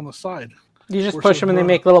emoji-looking things on the side? You just push them and they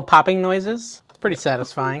make little popping noises. It's pretty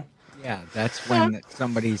satisfying. Yeah, that's when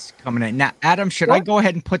somebody's coming in. Now, Adam, should I go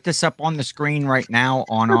ahead and put this up on the screen right now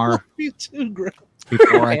on our Me too, Greg.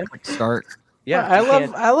 before I click start? Yeah,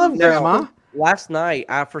 I love Grandma. Last night,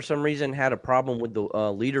 I for some reason had a problem with the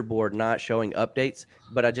leaderboard not showing updates,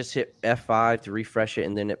 but I just hit F5 to refresh it,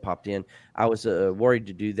 and then it popped in. I was worried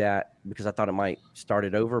to do that because I thought it might start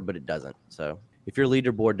it over, but it doesn't. So if your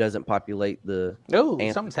leaderboard doesn't populate the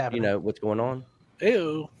Something's happening. You know what's going on.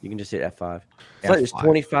 Ew. You can just hit F5. So there's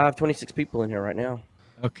 25, 26 people in here right now.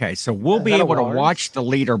 Okay, so we'll be able to watch the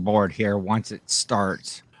leaderboard here once it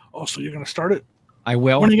starts. Oh, so you're going to start it? I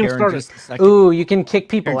will. When are you going to start it? Ooh, you can kick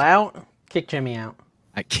people out. Kick Jimmy out.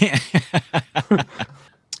 I can't.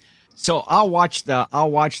 So I'll watch the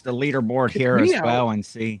leaderboard here as well and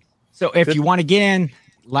see. So if you want to get in,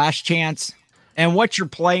 last chance. And what you're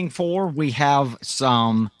playing for, we have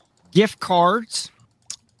some gift cards.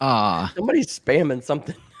 Somebody's spamming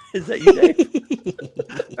something. Is that you,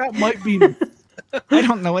 Dave? That might be. I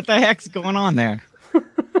don't know what the heck's going on there.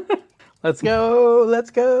 Let's go. Let's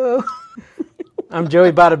go. I'm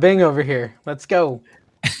Joey Bada Bing over here. Let's go.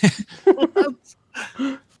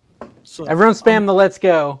 So, Everyone spam the let's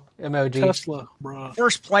go emoji. Tesla, bro.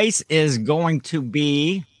 First place is going to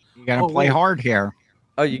be, you got to play hard here.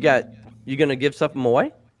 Oh, you gonna give something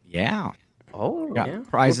away? Yeah. Oh, Got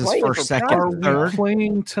prizes We're playing for for second, Are we third.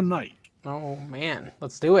 playing tonight? Oh man,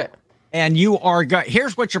 let's do it. And you are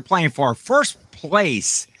here's what you're playing for. First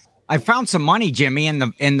place. I found some money, Jimmy, in the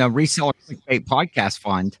reseller clickbait podcast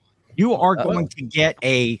fund. You are going to get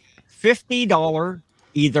a $50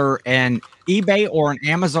 either an eBay or an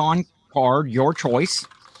Amazon card, your choice.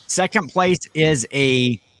 Second place is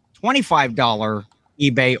a $25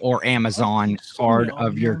 eBay or Amazon card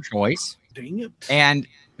of your choice. Dang it. And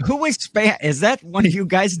who is that one of you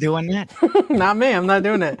guys doing that? Not me. I'm not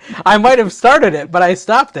doing it. I might have started it, but I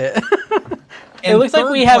stopped it. It looks like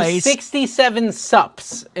we have 67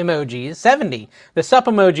 sups emojis. 70. The sup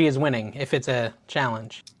emoji is winning if it's a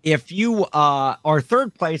challenge. If you are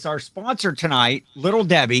third place, our sponsor tonight, Little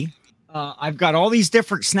Debbie, I've got all these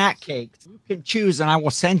different snack cakes. You can choose, and I will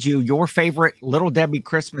send you your favorite Little Debbie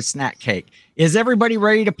Christmas snack cake. Is everybody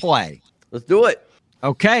ready to play? let's do it.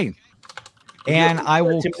 Okay. And I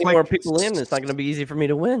will Too many click. more people in. It's not going to be easy for me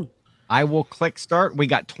to win. I will click start. We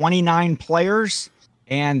got 29 players,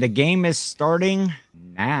 and the game is starting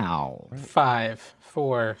now. 5,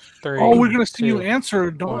 4, 3. Oh, we're going to see 2, you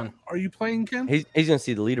answer. one. Are you playing, Ken? He's going to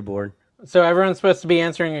see the leaderboard. So everyone's supposed to be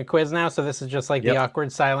answering a quiz now. So this is just like Yep. the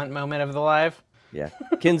awkward silent moment of the live. Yeah,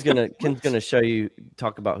 Ken's gonna show you,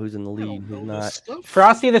 talk about who's in the lead, who's not.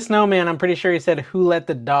 Frosty the Snowman. I'm pretty sure he said who let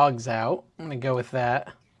the dogs out. I'm gonna go with that.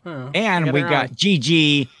 Oh, And we it got wrong.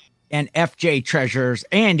 GG and FJ Treasures,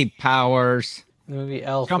 Andy Powers The movie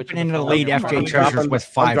Elf jumping which into the was lead. a FJ problem. Treasures with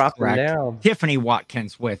 5 dropping correct. down. Tiffany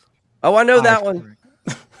Watkins with Oh, I know 5 that one. correct.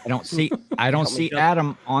 I don't see jump.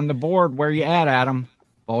 Adam on the board. Where you at, Adam?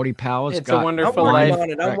 BaldyPal has It's a got I'm Wonderful working Life. on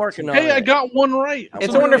it. I'm working on Hey, it. I got one right.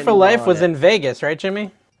 It's a I'm Wonderful working Life on was it. in Vegas, right, Jimmy?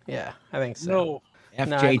 Yeah, I think so. No.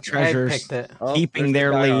 No, FJ I Treasures picked it. Oh, keeping there's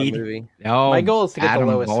their the Die Hard lead. movie. Oh, My goal is to get the Adam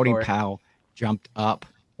lowest score. BaldyPal jumped up,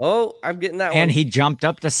 Oh, I'm getting that and one. he jumped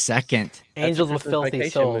up to second. Angels a with Christmas Filthy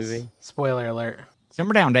Vacation Souls. movie. Spoiler alert.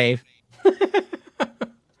 Simmer down, Dave.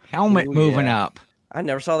 Helmet Ooh, moving yeah. up. I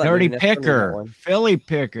never saw that movie. Nerdy Never seen that Picker, one. Philly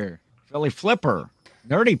Picker, Philly Flipper,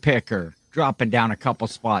 Nerdy Picker dropping down a couple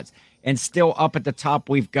spots. And still up at the top,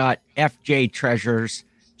 we've got FJ Treasures.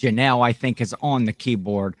 Janelle, I think, is on the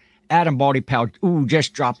keyboard. Adam BaldyPal,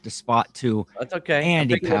 just dropped a spot to That's okay. I'm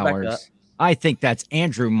Andy picking it back up. Powers. I think that's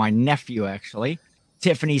Andrew, my nephew, actually.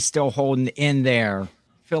 Tiffany's still holding in there.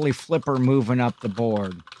 Philly Flipper moving up the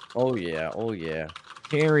board. Oh yeah. Oh yeah.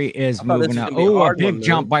 Terry is I thought this moving was up. gonna be a Oh, a hard big one,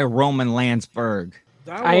 jump man. by Roman Landsberg.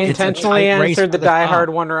 That I was- It's a intentionally tight race answered the for the Die top. Hard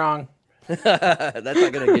one wrong. That's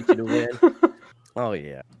not gonna get you to win. Oh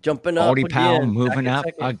yeah. Jumping up BaldyPal again. moving Back up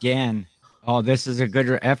in second. again. Oh, this is a good.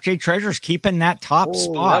 FJ Treasures keeping that top Oh, that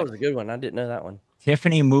spot. was a good one. I didn't know that one.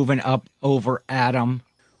 Tiffany moving up over Adam.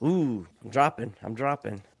 Ooh, I'm dropping.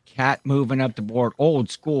 Cat moving up the board. Old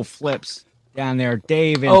school flips down there.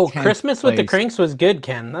 Dave in Oh, 10th Christmas with the place. Cranks was good,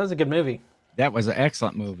 Ken. That was a good movie. That was an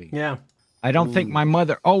excellent movie. Yeah. I don't think my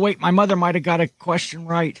mother. Oh wait, my mother might have got a question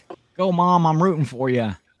right. Go, Mom! I'm rooting for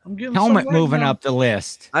you. I'm getting Helmet some right moving now. up the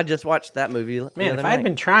list. I just watched that movie. Man, if I had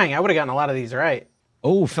been trying, I would have gotten a lot of these right.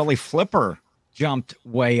 Oh, Philly Flipper jumped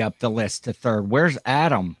way up the list to third. Where's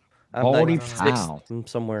Adam? BaldyPal. I'm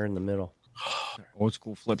somewhere in the middle. Old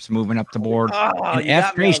school flips moving up the board. Oh, And you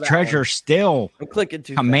got me on FJ's that Treasure still I'm clicking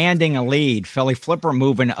too commanding a lead. Philly Flipper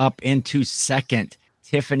moving up into second.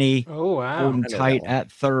 Tiffany Oh, wow. holding I know tight that one.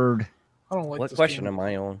 at third. I don't like What this question game. am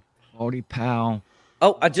I on? BaldyPal.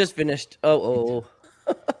 Oh, I just finished. Oh.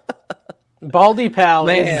 BaldyPal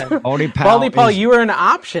Man. BaldyPal, you were an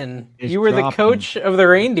option. is You were the dropping. coach of the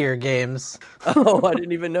reindeer games. Oh, I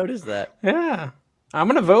didn't even notice that. Yeah. I'm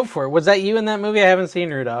going to vote for it. Was that you in that movie? I haven't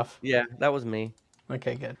seen Rudolph. Yeah, that was me.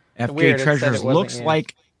 Okay, good. FJ Weird, it said Treasures it wasn't looks you.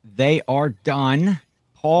 like they are done.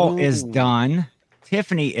 Paul is Ooh. done.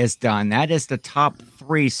 Tiffany is done. That is the top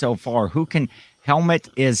three so far. Helmet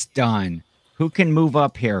is done. Who can move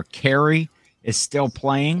up here? Carrie is still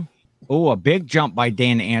playing. Oh, a big jump by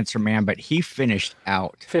Dan Answerman, but he finished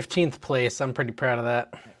out 15th place. I'm pretty proud of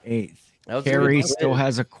that. 8th. That was a Carrie good still win.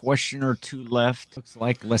 has a question or two left. Looks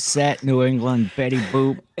like Lisette, New England, Betty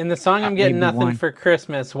Boop. In the song I'm getting maybe nothing one. for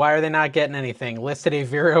Christmas, why are they not getting anything? Listed a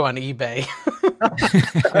Vero on eBay.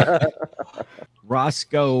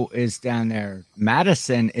 Roscoe is down there.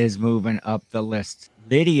 Madison is moving up the list.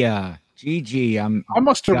 Lydia, Gigi. I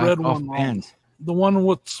must have got read off one wrong. ends. The one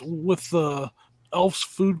with the elves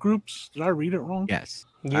food groups. Did I read it wrong? Yes.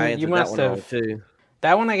 You, I you answered must that one wrong have. too.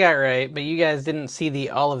 That one I got right, but you guys didn't see the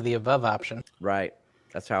all of the above option. Right.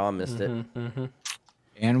 That's how I missed it. Mm-hmm.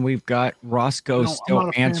 And we've got Roscoe No, I'm still not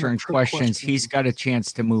a fan of answering trick questions. questions. He's got a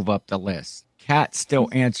chance to move up the list. Cat still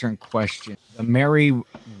answering questions. The Merry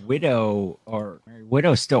Widow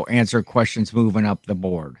still answering questions, moving up the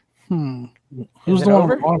board. Who's Is the it one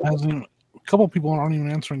over? on the bottom? Hasn't even, a couple people aren't even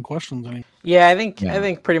answering questions anymore. Yeah, I think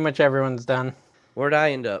Yeah. pretty much everyone's done. Where'd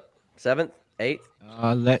I end up? 7th? 8th?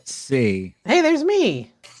 Let's see. Hey, there's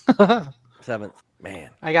me. 7th. Man.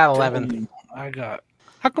 I got 11th. I got.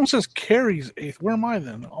 How come it says Carrie's 8th? Where am I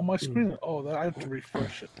then? On my screen? Oh, I have to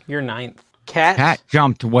refresh it. You're 9th. Cat Cat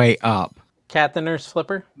jumped way up. the nurse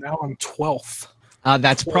flipper. Now I'm 12th.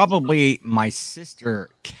 That's probably my sister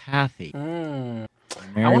Kathy. I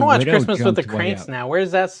Mary want to watch Widow Christmas with the jumped way Cranks up. now.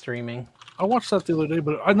 Where's that streaming? I watched that the other day,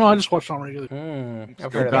 but I know I just watched it on regular. I've Still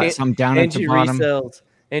heard of got that. some down at the Angie bottom.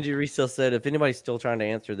 Resale said if anybody's still trying to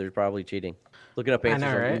answer, they're probably cheating. Looking up I answers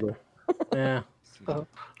know, on right? Google. Yeah. Uh,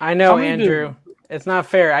 I know, how many Andrew. It's not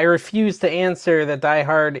fair. I refuse to answer that Die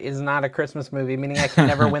Hard is not a Christmas movie, meaning I can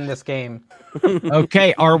never win this game.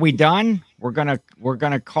 Okay, are we done? We're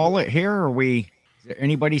gonna call it here. Are we? Is there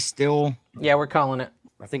anybody still? Yeah, we're calling it.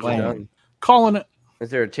 I think Wow. we're done. Calling it. Is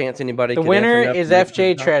there a chance anybody The could winner answer enough is to make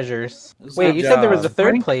FJ the- Treasures. Good Wait, you said there was a job.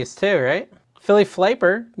 third place too, right? Philly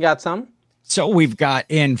Fliper got some. So we've got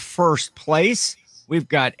in first place. We've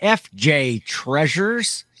got FJ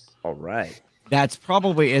Treasures. All right. That's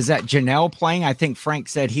probably, is that Janelle playing? I think Frank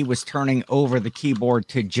said he was turning over the keyboard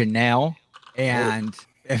to Janelle. And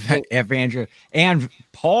if Andrew and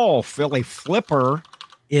Paul Philly Flipper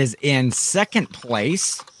is in second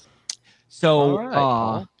place. So All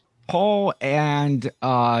right, Paul and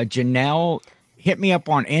Janelle, hit me up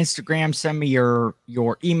on Instagram, send me your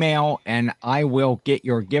email, and I will get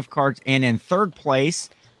your gift cards. And in third place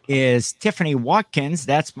is Tiffany Watkins.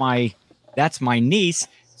 That's my niece.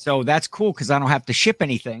 So that's cool because I don't have to ship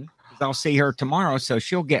anything. 'Cause I'll see her tomorrow, so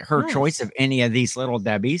she'll get her Nice. choice of any of these little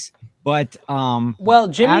Debbies. But Well,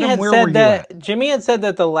 Jimmy Adam, had where were said you that Jimmy had said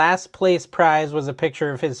that the last place prize was a picture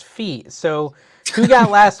of his feet. So who got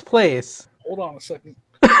last place? Hold on a second.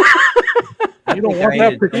 You don't want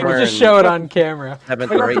that You picture. You were can just in show it on camera.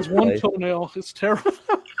 7th I or got 8th this one place. toenail. It's terrible.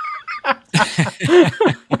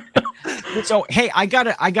 so hey, I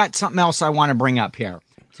got something else I want to bring up here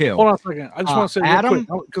too. Hold on a second. I just want to say Adam? real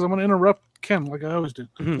quick because I'm going to interrupt Ken like I always do.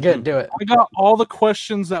 Good, do it. I got all the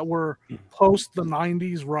questions that were post the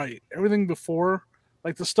 90s right. Everything before,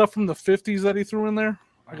 like the stuff from the 50s that he threw in there,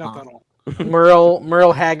 I got that all.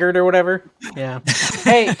 Merle Haggard or whatever. Yeah.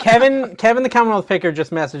 Hey, Kevin the Commonwealth Picker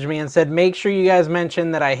just messaged me and said, make sure you guys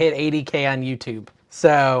mention that I hit 80K on YouTube.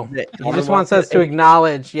 So he just wants us to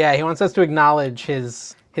acknowledge. Yeah, he wants us to acknowledge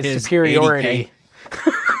his superiority.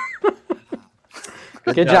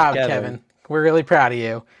 Good job, Kevin. We're really proud of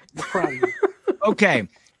you. I'm proud of you. Okay,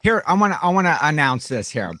 here I want to announce this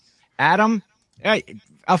here. Adam,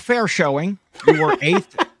 a fair showing. You were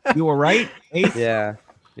 8th. You were right. 8th. Yeah.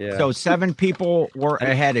 Yeah. So 7 people were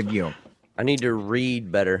ahead of you. I need to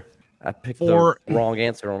read better. I picked For- the wrong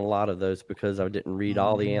answer on a lot of those because I didn't read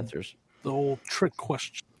all the answers. The old trick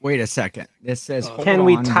question. Wait a second. This says, hold Ken,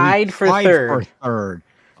 we on, tied for third. third.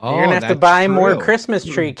 Oh, You're gonna have to that's buy more true. Christmas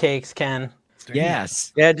tree cakes, Ken.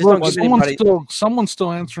 Yes. Yeah, just Look, don't give anybody. someone's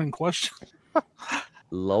still answering questions.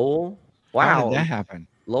 Lowell? How Wow. did that happen?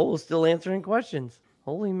 Lowell's still answering questions.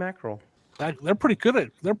 Holy mackerel. They're pretty good at.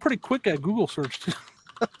 They're pretty quick at Google search too.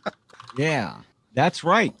 Yeah, that's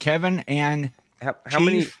right, Kevin. And How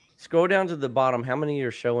many? Chief? Scroll down to the bottom. How many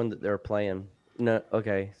are showing that they're playing? No.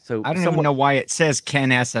 Okay. So I don't even know why it says Ken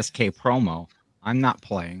SSK promo. I'm not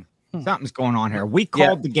playing. Something's going on here. We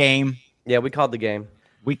called the game. Yeah, we called the game.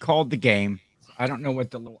 We called the game. I don't know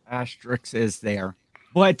what the little asterisk is there.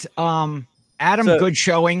 But Adam, So- good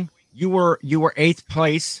showing. You were 8th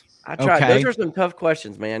place. I tried. Okay. Those are some tough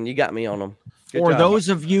questions, man. You got me on them. Good For job. those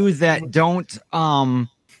of you that don't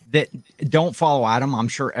follow Adam, I'm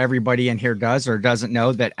sure everybody in here does or doesn't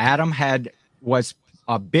know that Adam was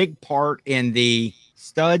a big part in the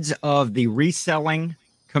studs of the reselling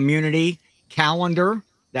community calendar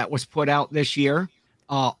that was put out this year.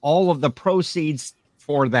 All of the proceeds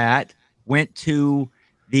for that went to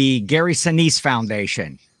the Gary Sinise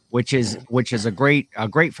Foundation, which is a great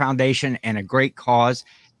foundation and a great cause.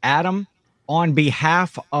 Adam, on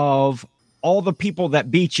behalf of all the people that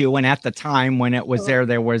beat you, and at the time when it was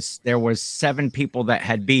there was 7 people that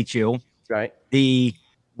had beat you. Right. The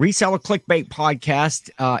Reseller Clickbait podcast,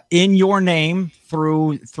 in your name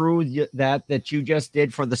through that you just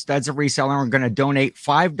did for the Studs of Reselling, we're going to donate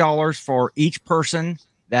 $5 for each person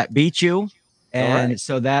that beat you, and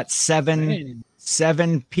so that's seven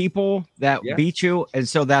people that beat you, and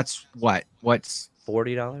so that's what's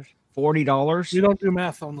 $40. $40. We don't do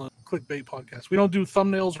math on the clickbait podcast. We don't do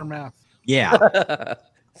thumbnails or math. Yeah.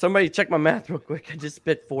 Somebody check my math real quick. I just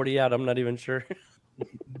spit 40 out. I'm not even sure.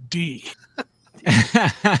 D.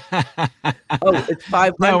 Oh, it's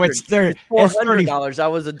 500. No, it's $400. I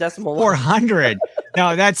was a decimal. 400.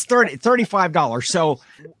 No, that's $35. So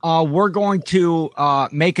we're going to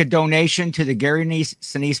make a donation to the Gary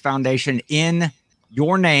Sinise Foundation in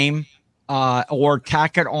your name, or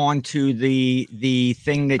tack it on to the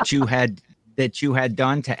thing that you had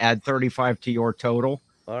done to add 35 to your total.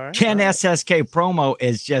 All right. Ken SSK promo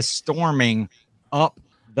is just storming up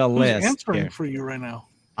the Who's list. answering here. for you right now?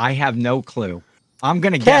 I have no clue. I'm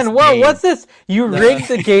gonna guess. Ken, whoa, Dave. what's this? You rigged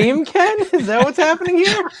the game, Ken? Is that what's happening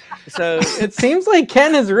here? So It seems like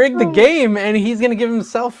Ken has rigged the game and he's going to give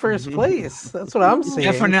himself first place. That's what I'm seeing.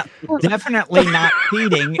 Definitely not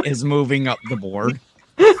cheating is moving up the board.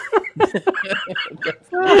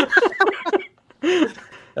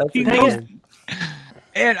 that's He a knows- good-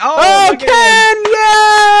 And Oh, look at Ken!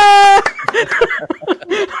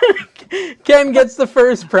 Yeah! Ken gets the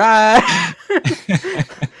first prize.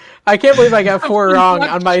 I can't believe I got 4 wrong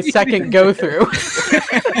on my second go through.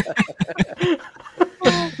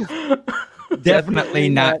 Definitely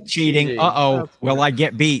not cheating. Uh-oh. Will I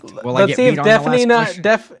get beat? Will I Let's get see beat if on the definitely last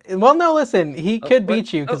not question? Well, no, listen. He could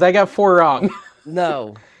beat you because I got 4 wrong.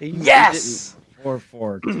 No. he Yes.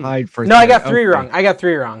 4-4 tied for No, I got third. 3 Okay. wrong. I got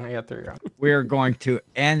 3 wrong. We're going to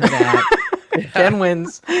end that. Ken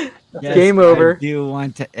wins. Yes, Game over. I do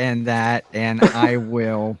want to end that, and I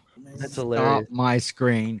will That's stop hilarious. my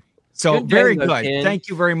screen. So Good game, very though, good. Ken. Thank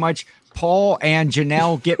you very much. Paul and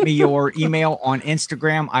Janelle, get me your email on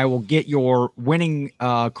Instagram. I will get your winning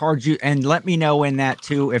card, and let me know in that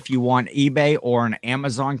too if you want eBay or an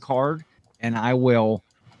Amazon card, and I will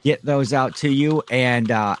get those out to you. And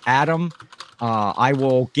Adam, I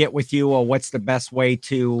will get with you. What's the best way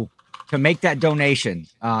to make that donation?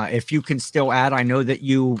 If you can still add, I know that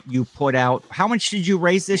you put out. How much did you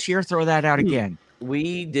raise this year? Throw that out again.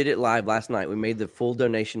 We did it live last night. We made the full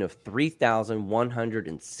donation of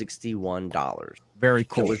 $3,161. Very It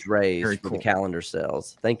cool. was raised Very for cool. the calendar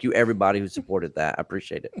sales. Thank you, everybody who supported that. I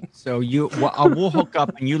appreciate it. So we'll hook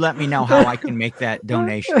up and you let me know how I can make that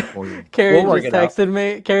donation for you. Karen We'll work just it out. texted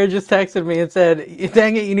me. Karen just texted me and said,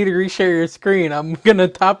 "Dang it, you need to reshare your screen. I'm gonna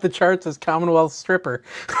top the charts as Commonwealth stripper."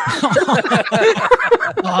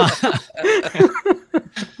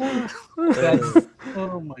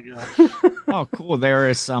 Oh my gosh. Oh, cool. There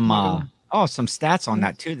is some some stats on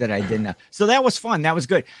that too that I didn't know. So that was fun. That was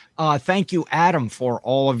good. Thank you, Adam, for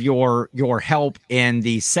all of your help in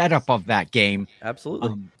the setup of that game.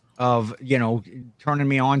 Absolutely. Of turning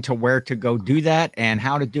me on to where to go do that and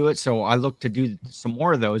how to do it. So I look to do some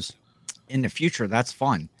more of those in the future. That's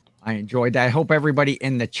fun. I enjoyed that. I hope everybody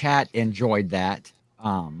in the chat enjoyed that.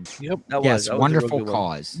 Yep. That Yes, was a real wonderful good one.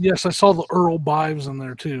 cause. Yes, I saw the Earl Bives in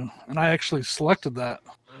there too, and I actually selected that.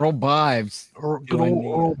 Earl Bives. Good old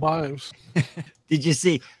Earl Bives. Did you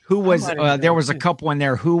see who was? There was a couple in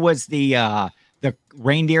there. Who was the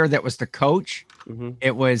reindeer that was the coach? Mhm.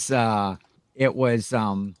 It was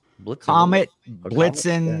Blitzen, Comet, Oh,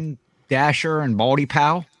 Blitzen, Dasher, and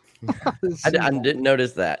BaldyPal. I didn't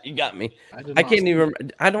notice that. You got me. I can't even.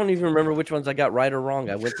 I don't even remember which ones I got right or wrong.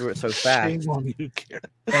 I went through it so fast. Shame on you, Karen.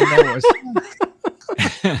 And there was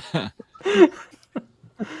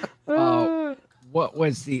what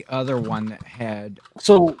was the other one that had?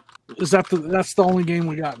 So is that's the only game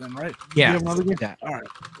we got then, right? Yeah, You have another game? yeah. All right.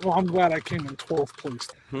 Well, I'm glad I came in 12th place.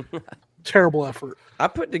 Terrible effort. I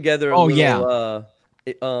put together a little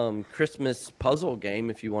Christmas puzzle game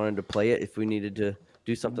if you wanted to play it. If we needed to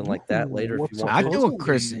do something like that later, if you want I to. do a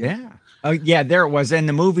Chris. Yeah. Oh yeah, there it was in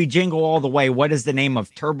the movie Jingle All the Way. What is the name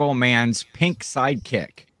of Turbo Man's pink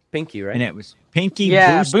sidekick? Pinky, right? And it was Pinky,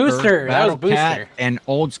 Yeah, Booster, Booster. That was Battle Cat, Booster. and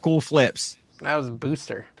Old School Flips. That was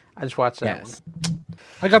Booster. I just watched that Yes. one.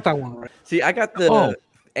 I got that one right. See, I got the Oh.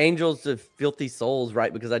 Angels of Filthy Souls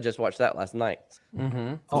right because I just watched that last night.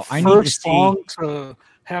 Mm-hmm. Oh, The I need to first see song to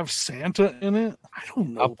have Santa in it. I don't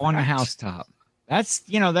know. Up on the that. Housetop. That's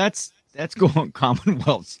that's going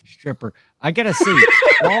Commonwealth stripper. I gotta see.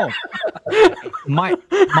 Oh, my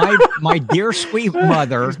dear sweet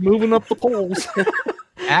mother He's moving up the polls.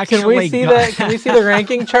 actually. Can we see got- that? Can we see the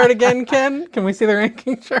ranking chart again, Ken? Can we see the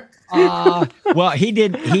ranking chart? Well, he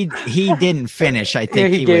did. He didn't finish. I Yeah,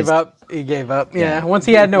 think he gave was, up. He gave up. Yeah, Yeah. once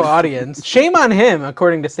he had no audience. Shame on him,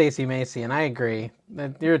 according to Stacey Macy, and I agree.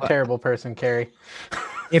 You're a terrible person, Carrie.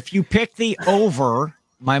 If you pick the over,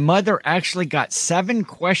 my mother actually got 7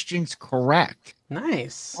 questions correct.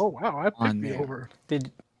 Nice. Oh wow, I On picked the there. over.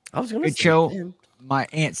 Did I was going Good show. My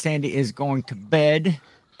Aunt Sandy is going to bed.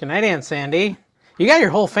 good night, Aunt Sandy. You got your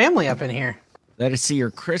whole family up in here. Let us see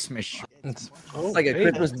your Christmas. It's Oh, It's like a hey,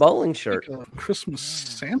 Christmas bowling shirt. like a Christmas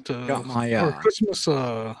Santa Got my, or Christmas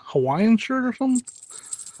Hawaiian shirt or something.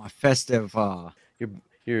 My festive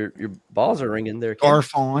Your balls are ringing there. Ken.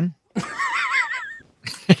 scarf on.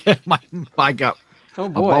 my God, oh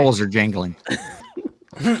my boy. balls are jingling.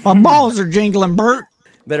 My balls are jingling, Bert.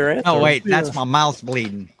 Better answer. Oh wait, that's Yeah. my mouth's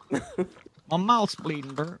bleeding. My mouth's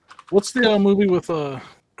bleeding, Bert. What's the movie with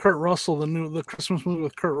Kurt Russell? The Christmas movie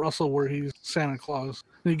with Kurt Russell where he's Santa Claus.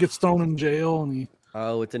 And he gets thrown in jail and he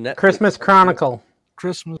Oh, it's a net. Christmas Chronicle.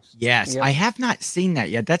 Christmas. Yes, Yep. I have not seen that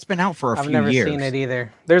yet. That's been out for a I've few never years. seen it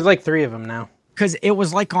either. There's like 3 of them now. Because it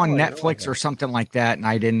was like on Netflix or something like that, and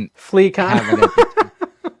I didn't have Fleecon.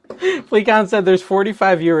 it. Fleecon said there's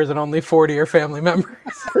 45 viewers and only 40 are family members.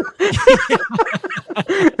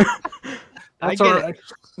 I That's get our it.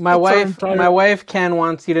 My That's our wife, entire- my wife Ken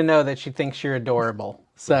wants you to know that she thinks you're adorable.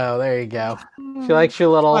 So there you go. She likes your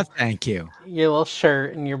little Well, thank you.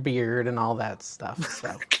 shirt and your beard and all that stuff.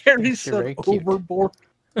 So Carrie You're said very cute. overboard.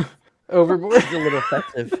 overboard. It's a little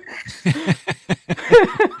offensive.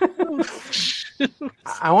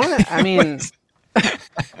 I want to. I mean,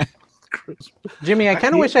 Christmas. Jimmy, I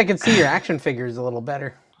kind of wish I could see your action figures a little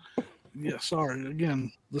better. Yeah, sorry.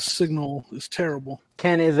 Again, the signal is terrible.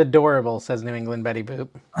 Ken is adorable, says New England Betty Boop.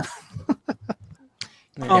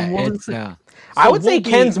 Yeah, what it's, is I so would say we'll be-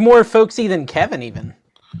 Ken's more folksy than Kevin, even.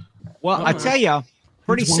 Well, I tell you,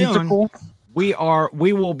 pretty It's soon whimsical. we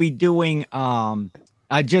will be doing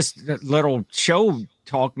just a little show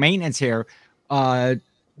talk maintenance here.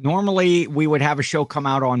 Normally we would have a show come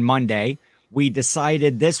out on Monday. We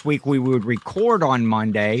decided this week we would record on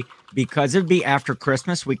Monday because it'd be after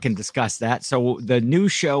Christmas. We can discuss that. So the new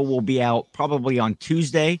show will be out probably on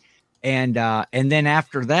Tuesday, and then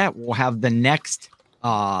after that we'll have the next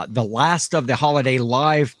the last of the holiday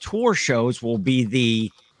live tour shows will be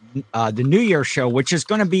the New Year show, which is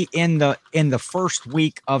going to be in the first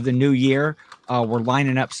week of the new year. We're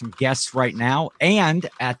lining up some guests right now, and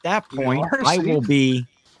at that point, are, I see? will be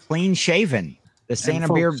clean shaven. The Santa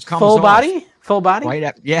full- beard comes Full off body? Full body? right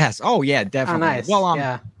up. Yes. Oh yeah, Oh, definitely. nice. Well,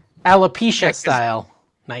 yeah. Alopecia Yeah, 'cause style.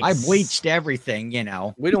 Nice. I bleached everything. You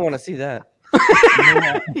know. We don't want to see that.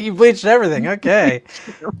 You bleached everything. Okay.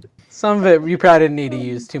 Some of it you probably didn't need to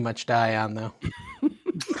use too much dye on, though.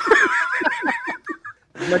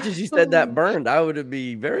 As much as you said that burned, I would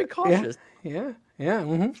be very cautious. Yeah. Yeah.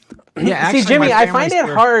 hmm Yeah. Actually, See, Jimmy, my I find family's it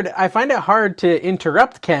here. hard. I find it hard to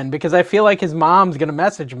interrupt Ken because I feel like his mom's gonna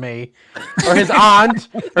message me, or his aunt,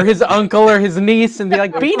 or his uncle, or his niece, and be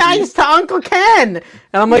like, "Be nice to Uncle Ken," and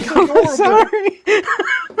I'm like, "I'm sorry."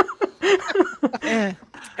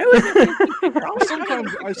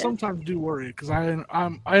 I sometimes do worry because I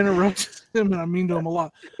interrupt him and I mean to him a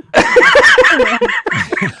lot.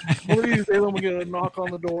 Please, they let me get a knock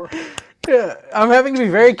on the door. Yeah, I'm having to be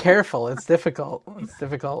very careful. It's difficult. It's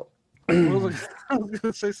difficult. I was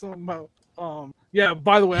gonna say something about. Yeah.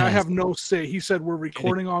 By the way, I have no say. He said we're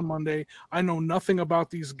recording on Monday. I know nothing about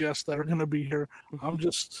these guests that are gonna be here. I'm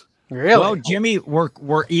just. Really? Well, Jimmy, we're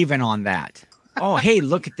even on that. Oh, hey,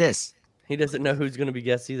 look at this. He doesn't know who's going to be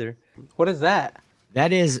guests either. What is that?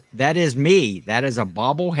 That is me. That is a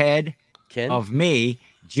bobblehead Ken? of me.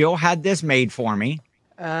 Jill had this made for me.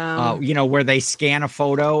 You know, where they scan a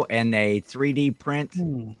photo and they 3D print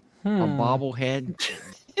a bobblehead.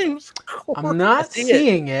 I'm not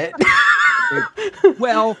seeing it.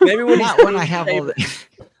 Well, Maybe when not he's when I have all the.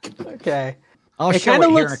 Okay. I'll It show kind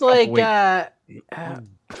of it here in a looks couple like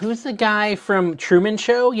weeks. who's the guy from Truman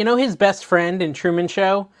Show? You know his best friend in Truman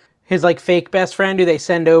Show? His like fake best friend who they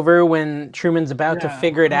send over when Truman's about to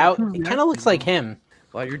figure it out. It kind of looks like him.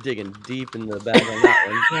 Wow, you're digging deep in the bag on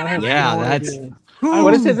that one. Yeah, that's.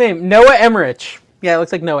 What is his name? Noah Emmerich. Yeah, it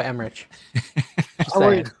looks like Noah Emmerich. Just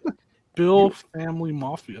saying. Bill Family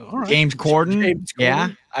Mafia. All right. James Corden. James Corden. Yeah,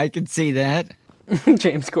 I can see that.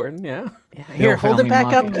 James Corden, yeah. Here, hold it Family back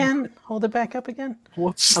up, Mafia. Ken. Hold it back up again.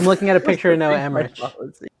 What's I'm looking at a picture of Noah Emmerich.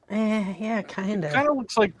 Let's see. Yeah, kind of. kind of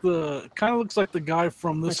looks like the guy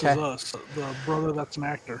from This Okay. Is Us, the brother that's an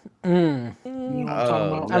actor. Mm. You know what I'm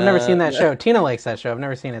talking about? I've never seen that no. show. Tina likes that show. I've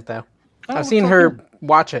never seen it though. I've looks seen like her him.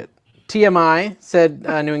 watch it. TMI said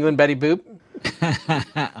New England Betty Boop.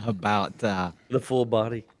 About The full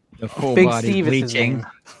body. the full Big body Steve is his bleaching. name.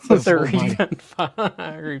 With the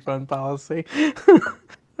refund policy.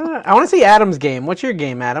 I want to see Adam's game. What's your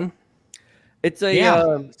game, Adam? It's a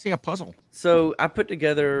Yeah, see a puzzle. so I put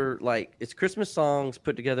together like it's Christmas songs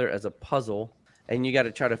put together as a puzzle, and you got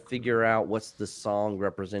to try to figure out what's the song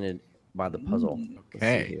represented by the puzzle. Let's see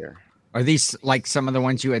Okay. here. Are these like some of the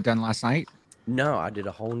ones you had done last night? No, I did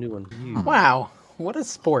a whole new one. Wow, what a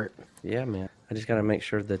sport. Yeah, man. I just got to make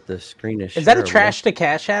sure that the screen is. Is that a shareable. trash to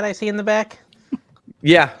cash hat I see in the back?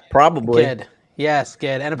 Yeah, probably. Good. Yes,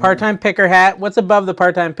 good. And a part-time picker hat. What's above the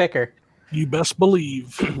part-time picker? You best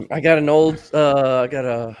believe. I got an old, I got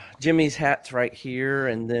a Jimmy's hats right here,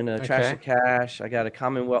 and then a trash to cash. I got a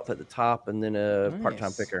Commonwealth at the top, and then a part-time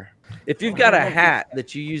Nice. picker. If you've got a hat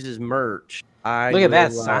that you use as merch, I Look at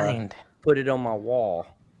that will, signed. Put it on my wall.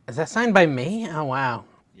 Is that signed by me? Oh wow.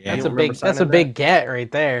 Yeah, That's you a don't big remember that's a signing big get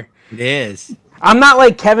right there. it is. I'm not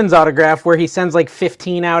like Kevin's autograph where he sends like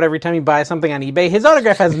 15 out every time he buys something on eBay. His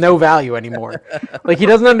autograph has no value anymore. Like he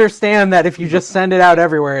doesn't understand that if you just send it out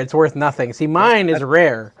everywhere, it's worth nothing. See, mine is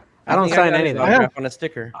rare. I don't think sign got his anything. autograph on a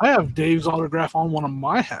sticker. I have Dave's autograph on one of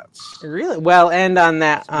my hats. Really? Well, and on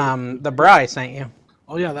that the bra I sent you.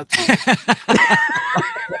 Oh yeah, that's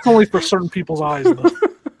only for certain people's eyes though.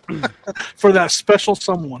 For that special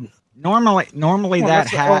someone. Normally Well, that that's-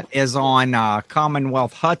 hat is on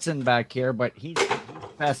Commonwealth Hudson back here, but he's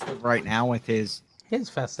festive right now with his It's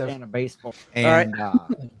festive. fan of baseball right. and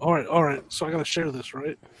All right. So I gotta share this,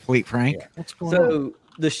 right? Fleet Frank. What's going on?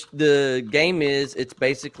 So the game is it's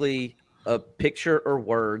basically a picture or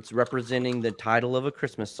words representing the title of a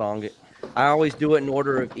Christmas song. I always do it in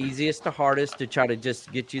order of easiest to hardest to try to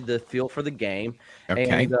just get you the feel for the game.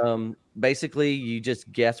 Okay. And basically, you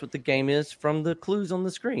just guess what the game is from the clues on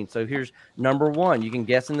the screen. So here's number one. You can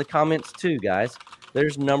guess in the comments too, guys.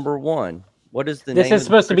 There's number one. What is the name? This is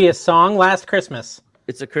supposed to be a song, Last Christmas.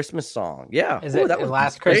 It's a Christmas song. Yeah. Is Ooh, it that was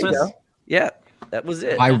Last there you Christmas? go. Yeah, that was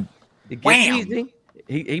it. I It gets Wham! easy.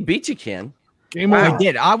 He beat you, Ken. Game I over.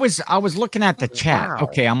 did. I was looking at the chat. Wow.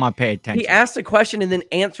 Okay, I'm gonna pay attention. He asked a question and then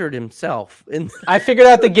answered himself. And I figured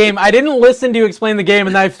out the game. I didn't listen to you explain the game,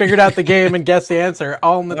 and then I figured out the game and guessed the answer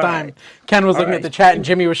all in the time. right. Ken was All looking at right. the chat, and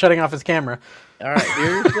Jimmy was shutting off his camera. all right,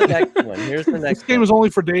 here's the next one. Here's the next This game one. is only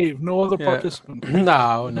for Dave, no other Yeah. participant.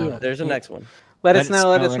 No. There's the next one. Let us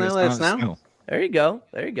know. Let us know. There you go.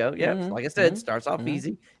 There you go. Yeah, like I said, it starts off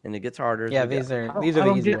easy and it gets harder. as Yeah, we these go. are I the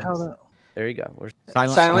don't easy get how ones. that. There you go.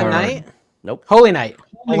 Silent Night? Nope. Holy Night.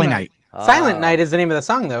 Holy Night. Silent Night is the name of the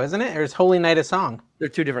song, though, isn't it? Or is Holy Night a song? They're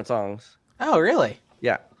two different songs. Oh, really?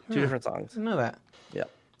 Yeah, two different songs. I didn't know that. Yeah.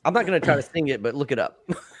 I'm not going to try to sing it, but look it up.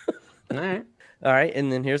 All right. All right,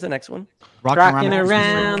 and then here's the next one. Rocking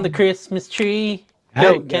around the Christmas tree. Hey,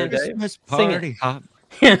 Go, Ken. Christmas Sing it. party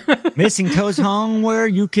hop. Missing toes hung where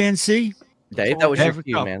you can see. Dave, that was your Every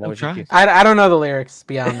cue, couple man. That was your cue. I don't know the lyrics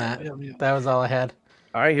beyond that. Yeah. That was all I had.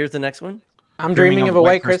 All right, here's the next one. I'm dreaming of a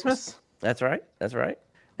white Christmas. That's right. That's right.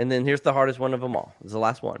 And then here's the hardest one of them all. This is the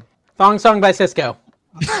last one. Thong Song by Cisco.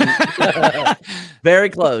 Very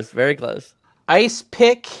close. Very close. Ice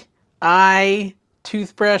pick I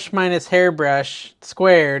toothbrush minus hairbrush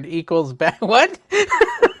squared equals back. What?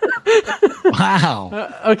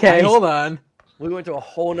 Wow. Okay, Ice- hold on. We went to a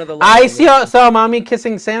whole nother level. I saw mommy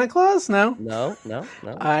kissing Santa Claus. No. No.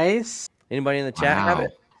 Ice. Anybody in the chat have Wow.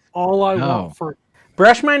 it? All I No. want for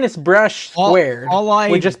Brush minus brush All- squared all I-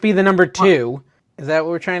 would just be the number 2. Is that what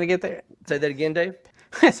we're trying to get there? Say that again, Dave.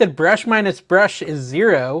 I said brush minus brush is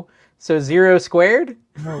 0, so 0 squared?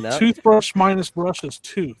 No. toothbrush minus brush is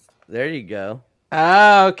tooth. There you go.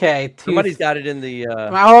 Oh, okay. Tooth. Somebody's got it in the.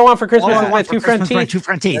 All I want for Christmas All I is my want for 2 front Christmas, my teeth. 2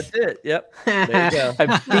 front teeth. That's it. Yep. There you go.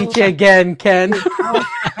 I beat you again, Ken.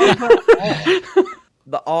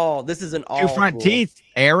 This is an all. 2 front rule. teeth.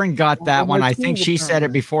 Aaron got that Well, one. my I think teeth she are said it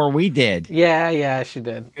fine. before we did. Yeah, she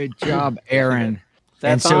did. Good job, Aaron.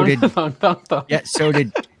 That And so thong? did Thong. yeah, so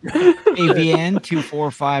did AVN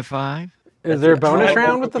 2455. Is there a bonus All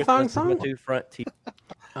round for with the thong Christmas is my song? 2 front teeth.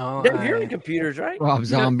 Oh, Dave, you're in computers, right? Rob You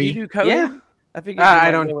Zombie. do coding? Yeah. I figured I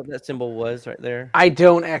I don't- know what that symbol was right there. I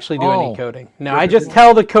don't actually do Oh. any coding. No, I just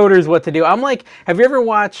tell the coders what to do. I'm like, have you ever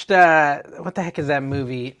watched, what the heck is that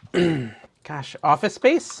movie? Gosh, Office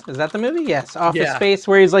Space? Is that the movie? Yes, Office Yeah. Space,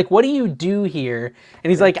 where he's like, what do you do here? And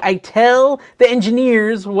he's like, I tell the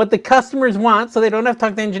engineers what the customers want so they don't have to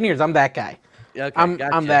talk to engineers. I'm that guy. Yeah, okay, I'm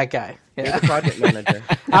gotcha. that guy. You're Yeah. the project manager.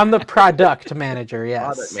 I'm the product manager,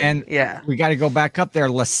 yes. Product manager. And Yeah. we got to go back up there.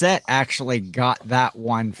 Lisette actually got that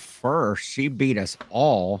one first. She beat us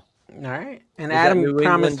all. All right. And Is that Adam New England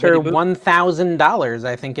promised her Betty Boop? $1,000,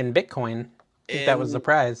 I think, in Bitcoin. I think that was the In-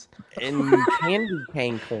 prize. And candy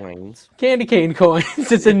cane coins. Candy cane coins.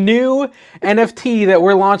 It's a new NFT that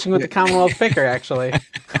we're launching with the Commonwealth Picker, actually.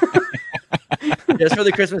 Just for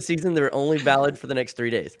the Christmas season, they're only valid for the next 3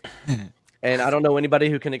 days. And I don't know anybody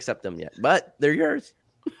who can accept them yet, but they're yours.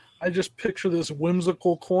 I just picture this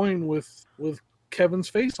whimsical coin with Kevin's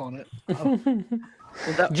face on it.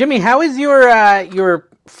 Is that- Jimmy, how is your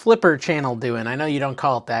Flipper channel doing? I know you don't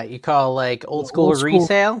call it that. You call like old school Old school.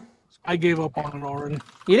 resale. I gave up on it already.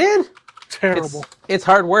 You did? Terrible. It's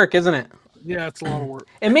hard work, isn't it? Yeah, it's a lot of work.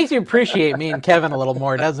 It makes you appreciate me and Kevin a little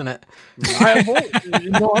more, doesn't it? I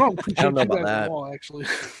don't appreciate I don't know you about guys that. at all, actually.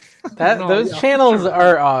 That No, those yeah, for channels sure.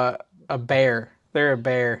 are a bear. They're a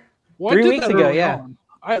bear. Well, I 3 did weeks that ago, early yeah.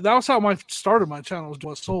 on. That was how I started my channel, was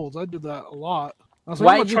what sold. I did that a lot. I was like,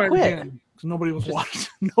 Why'd I'm you gonna try quit? it again. 'Cause nobody was watching.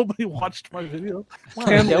 Nobody watched my video. Well,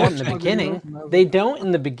 they Ken don't watched in the my beginning. videos, and I was They like, don't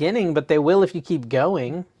in the beginning, but they will if you keep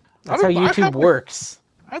going. That's how I YouTube have, like, works.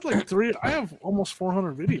 I had like I have almost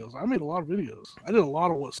 400 videos. I made a lot of videos. I did a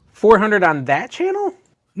lot of what. 400 on that channel?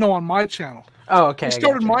 No, on my channel. Oh, okay. I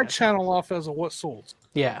started my channel off as a what sold,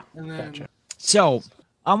 Yeah. and then Gotcha. So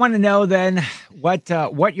I want to know then what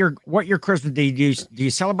your Christmas do you do? Do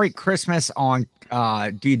you celebrate Christmas on?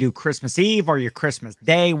 Do you do Christmas Eve or your Christmas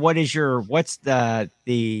Day? What's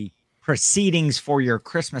the proceedings for your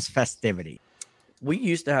Christmas festivity? We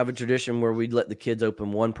used to have a tradition where we'd let the kids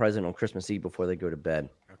open one present on Christmas Eve before they go to bed.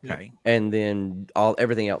 Okay. And then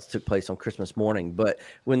everything else took place on Christmas morning. But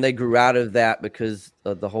when they grew out of that because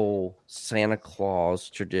of the whole Santa Claus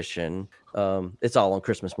tradition, it's all on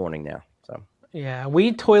Christmas morning now. So Yeah,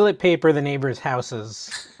 we toilet paper the neighbors'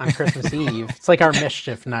 houses on Christmas Eve. It's like our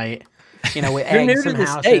mischief night. You know, with you're new eggs to and the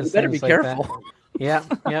houses. state. You better be things like that. careful. Yeah,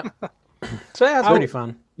 yeah. So that's pretty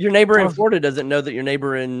fun. Your neighbor in Florida doesn't know that your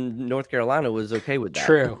neighbor in North Carolina was okay with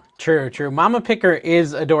that. True. Mama Picker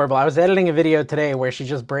is adorable. I was editing a video today where she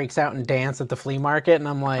just breaks out and dance at the flea market, and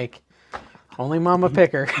I'm like, only Mama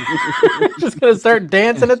Picker. Just gonna start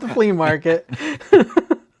dancing at the flea market.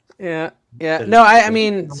 Yeah. No, I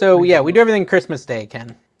mean, so yeah, we do everything Christmas Day,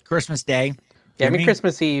 Ken. Christmas Day. Yeah, I mean Jimmy?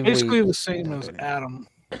 Christmas Eve. basically we, the same as Adam,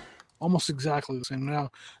 almost exactly the same.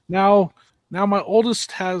 Now my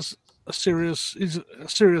oldest has a serious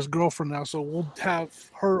girlfriend now, so we'll have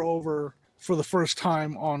her over for the first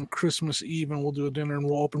time on Christmas Eve, and we'll do a dinner and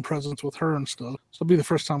we'll open presents with her and stuff. So it'll be the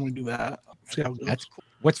first time we do that. See how it goes. That's cool.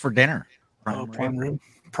 What's for dinner? Prime rib.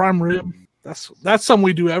 Prime rib. That's something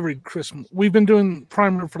we do every Christmas. We've been doing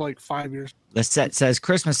prime rib for like 5 years. Lisette says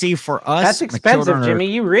Christmas Eve for us. that's my expensive, children are Jimmy.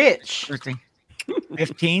 You rich.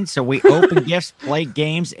 15, so we open gifts, play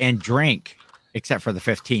games, and drink, except for the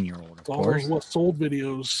 15-year-old, of It's all course. those what sold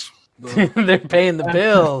videos. They're paying the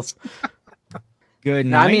bills. Good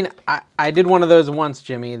No, night. I mean, I did one of those once,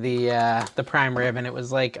 Jimmy, the prime rib, and it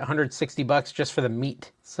was like $160 just for the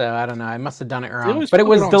meat. So I don't know. I must have done it wrong, always but it put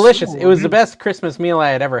was it on delicious. sale, It was the dude. best Christmas meal I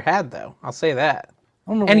had ever had, though. I'll say that.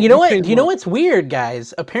 I don't know And you know we what? paid You know what- what's weird,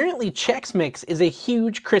 guys? Apparently, Chex Mix is a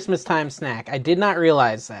huge Christmas time snack. I did not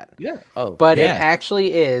realize that, Yeah. Oh, but Yeah. it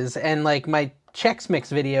actually is. And like my Chex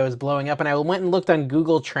Mix video is blowing up, and I went and looked on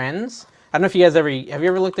Google Trends. I don't know if you guys have you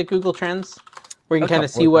ever looked at Google Trends, where you A can kind of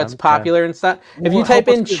couple see of what's times, yeah. popular and stuff. If Will you it type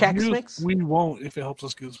help in us get Chex views? Mix, We won't if it helps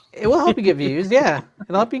us get. it will help you get views. Yeah,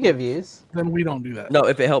 it'll help you get views. Then we don't do that. no,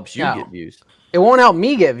 if it helps you No. get views. It won't help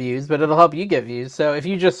me get views, but it'll help you get views. So if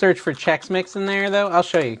you just search for Chex Mix in there, though, I'll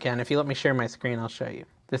show you, Ken. If you let me share my screen, I'll show you.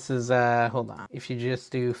 This is hold on. If you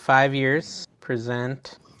just do 5 years,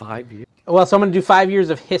 present. 5 years. Well, so I'm going to do 5 years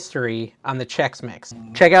of history on the Chex Mix.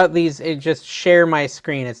 Check out these. Just share my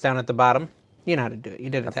screen. It's down at the bottom. You know how to do it. You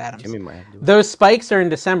did it to Adams. Jimmy might have to do it. Those spikes are in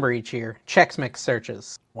December each year. Chex Mix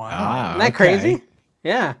searches. Wow. Isn't that crazy?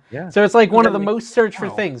 Yeah. Yeah. So it's like one of the most searched for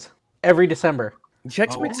things every December.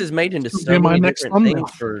 Chex Mix is made into Be so my many next different thumbnail.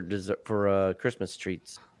 things for for Christmas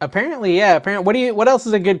treats. Apparently, yeah. Apparently, what else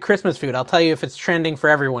is a good Christmas food? I'll tell you if it's trending for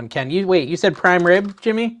everyone. Ken, you said prime rib,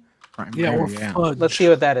 Jimmy? Yeah, or fudge. Let's see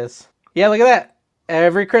what that is. Yeah, look at that.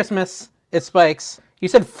 Every Christmas, it spikes. You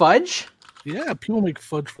said fudge? Yeah, people make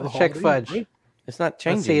fudge for Let's the check holidays, fudge. right? It's not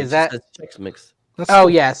changing. see, it is just that- says Chex Mix. That's Oh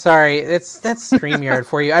yeah, sorry. That's StreamYard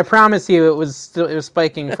for you. I promise you, it was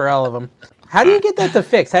spiking for all of them. How do you get that to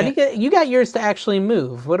fix? How do you got yours to actually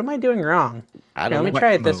move? What am I doing wrong? I Here, don't let me know.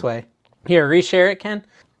 try it this way. Here, reshare it, Ken.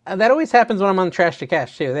 That always happens when I'm on Trash to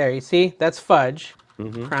Cash too. There, you see? That's fudge,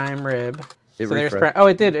 prime rib. It So there's refreshed. oh,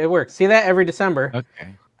 it did. It worked. See that every December.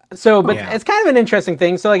 Okay. So, but Yeah. it's kind of an interesting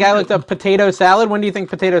thing. So, like, I looked up potato salad. When do you think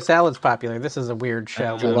potato salad's popular? This is a weird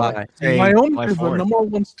show. by the way. July. Hey, Wyoming July is the 4th. number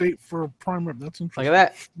one state for prime rib. That's Look interesting.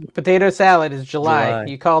 at that. Potato salad is July. July.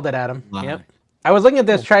 You called it, Adam. July. Yep. I was looking at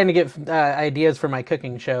this trying to get ideas for my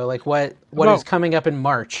cooking show. Like, what Well- is coming up in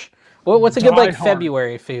March? What's a good, like, Die Hard.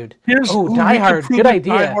 February food? Ooh, Die we can Hard. prove Good that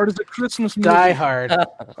idea. Die Hard is a Christmas movie. Die Hard.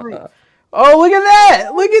 Oh, look at that.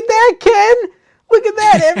 Look at that, Ken. Look at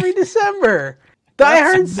that every December. Die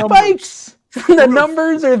Hard That's numbers. spikes. The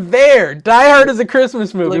numbers are there. Die Hard is a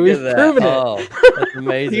Christmas movie. Look We've at that. proven it. Oh, that's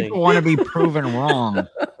amazing. People want to be proven wrong.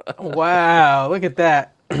 Wow, look at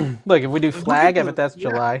that. Look, if we do flag, I bet that's yeah.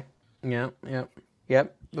 July.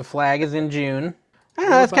 Yep. The flag is in June. I don't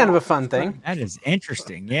know, that's kind of a fun thing. That is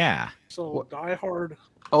interesting. Yeah. So Die Hard.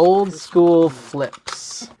 Old school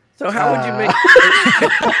flips. So how would you make?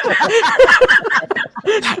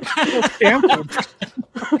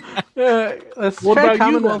 Let's What try about you?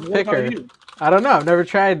 Commonwealth Then? What about Picker. you? I don't know. I've never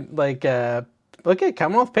tried, like, look at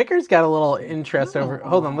Commonwealth Picker's got a little interest over.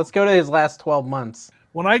 Hold on, let's go to his last 12 months.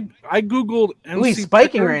 When I googled Ooh, he's NC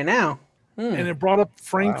spiking Picker, right now. and it brought up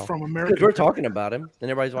Frank Wow. from Because American. we're talking about him,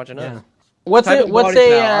 and everybody's watching us. Yeah. What's Type it? in What's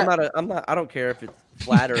BaldyPal. a I'm not. I don't care if it's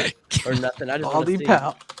flat or nothing. I just want to see.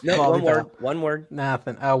 BaldyPal? No, BaldyPal. one word. One word.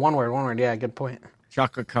 Nothing. One word. Yeah, good point.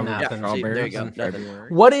 Chocolate covered Yeah, see, strawberries there you go. in Nothing.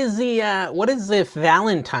 February. What is the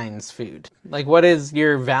Valentine's food? Like, what is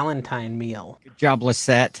your Valentine meal? Good job,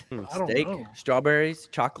 Lisette. I don't Steak, know. strawberries,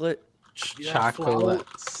 chocolate.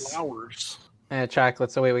 Chocolates. Flowers.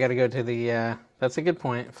 Chocolate. So wait, we got to go to the. That's a good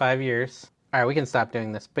point. 5 years. All right, we can stop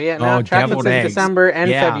doing this. But yeah, no, Oh, chocolate's deviled in eggs. December and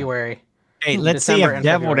Yeah. February. Hey, let's see December if and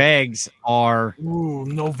deviled February. eggs are Ooh,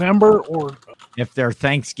 November or if they're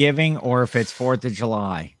Thanksgiving or if it's 4th of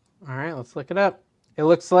July. All right, let's look it up. It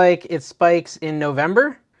looks like it spikes in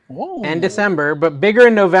November whoa. and December, but bigger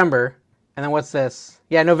in November. And then what's this?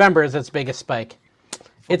 Yeah, November is its biggest spike.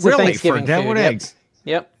 It's a Really? Thanksgiving For deviled food. eggs?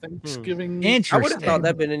 Yep. Thanksgiving. I would have Interesting. thought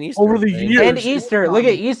that'd been an Easter Over the thing. years. And Easter. Look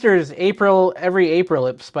at Easter's April. Every April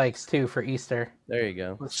it spikes too for Easter. There you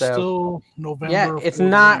go. But So- still November. Yeah, it's 14.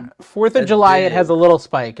 not 4th of That's July. It big. has a little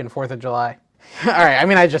spike in 4th of July. All right. I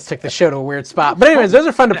mean, I just took the show to a weird spot. But anyways, those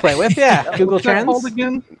are fun to play with. Yeah. Google What's that called Trends.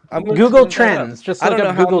 again? I'm gonna Google look that up. Trends. Just I look don't know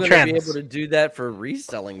up how Google I'm gonna be Trends. able to do that for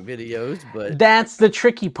reselling videos, but That's the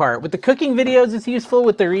tricky part. With the cooking videos, it's useful.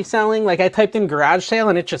 With the reselling, like I typed in garage sale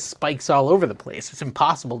and it just spikes all over the place. It's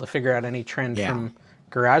impossible to figure out any trend Yeah. from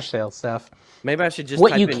garage sale stuff. maybe I should just What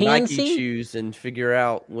type you in can Nike see- shoes and figure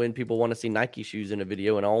out when people want to see Nike shoes in a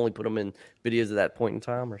video, and I'll only put them in videos at that point in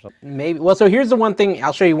time or something. Maybe. Well, so here's the one thing.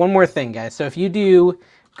 I'll show you one more thing, guys. So if you do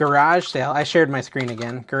garage sale, I shared my screen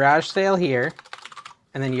again. Garage sale here,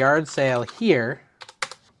 and then yard sale here.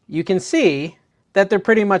 You can see that they're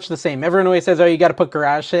pretty much the same. Everyone always says, "Oh, you got to put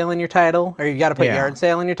garage sale in your title, or you got to put Yeah. yard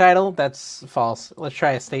sale in your title." That's false. Let's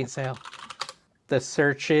try estate sale. The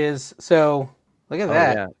searches. So look at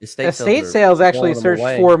that. yeah. Estate sales actually blowing them search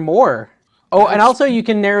away. for more. Oh, and also you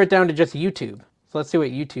can narrow it down to just YouTube. So let's see what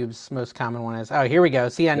YouTube's most common one is. Oh, here we go.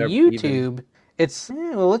 See, on They're YouTube, it's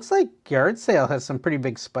well, it looks like yard sale has some pretty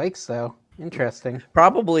big spikes, though. Interesting.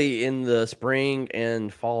 Probably in the spring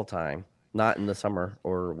and fall time, not in the summer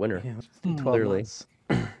or winter. Yeah, let's do 12 Clearly. months.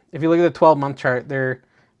 If you look at the 12-month chart, there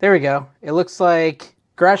we go. It looks like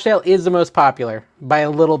garage sale is the most popular by a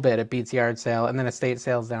little bit. It beats yard sale, and then estate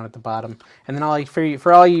sales down at the bottom. And then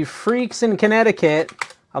for all you freaks in Connecticut,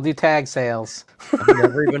 I'll do tag sales. I've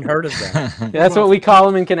never even heard of that. Yeah, that's what we call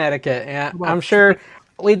them in Connecticut. Yeah, about I'm sure.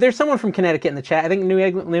 Wait, there's someone from Connecticut in the chat. I think New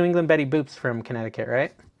England Betty Boop's from Connecticut,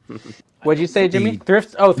 right? What'd you say, Jimmy? The-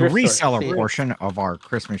 Thrift. Oh, The thrift store. reseller See. portion of our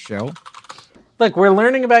Christmas show. Look, we're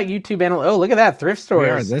learning about YouTube analytics. Oh, look at that. Thrift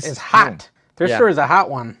stores this is is hot. Thrift Yeah. store is a hot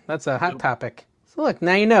one. That's a hot topic. So look,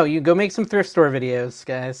 now you know. You go make some thrift store videos,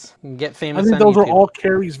 guys. You can get I famous think on those YouTube. are all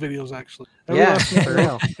Carrie's videos, actually. Every Yeah, last one for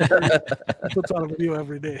real. he puts out a video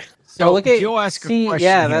every day. So look at Joe ask a see, question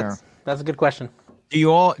yeah, here. that's a good question. Do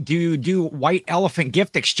you do white elephant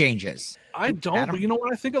gift exchanges? I don't, Adam? but you know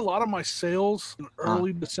what? I think a lot of my sales in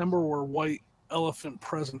early December were white elephant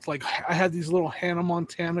presents. Like I had these little Hannah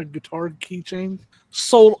Montana guitar keychains.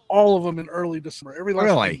 Sold all of them in early December. Every last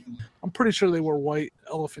Really? one. I'm pretty sure they were white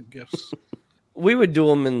elephant gifts. We would do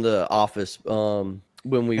them in the office when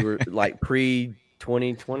we were like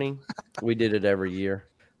pre-2020. We did it every year.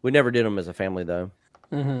 We never did them as a family though.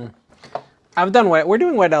 Mm-hmm. I've done white. We're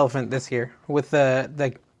doing white elephant this year with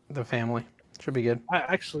the family. Should be good. I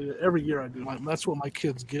actually every year I do. That's what my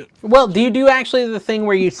kids get. Well, do you do actually the thing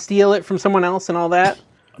where you steal it from someone else and all that?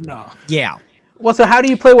 No. Yeah. Well, so how do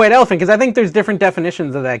you play white elephant? Because I think there's different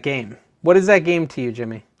definitions of that game. What is that game to you,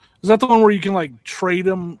 Jimmy? Is that the one where you can like trade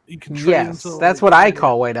them? You can trade Yes, them to, that's like, what I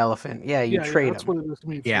call white elephant. Yeah, you trade that's them. what it is to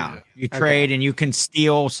me. Too, Yeah. You trade and you can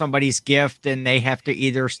steal somebody's gift and they have to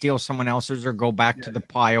either steal someone else's or go back to the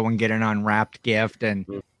pile and get an unwrapped gift.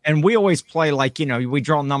 And we always play like, we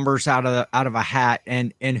draw numbers out of a hat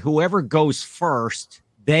and whoever goes first,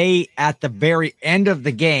 they at the very end of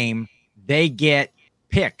the game, they get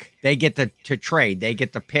to trade. They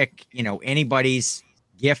get to pick, anybody's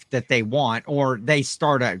gift that they want, or they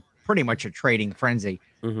start pretty much a trading frenzy.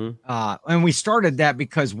 Mm-hmm. And we started that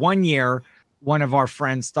because one year, one of our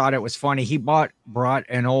friends thought it was funny. He brought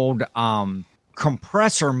an old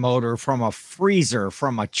compressor motor from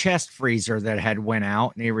a chest freezer that had went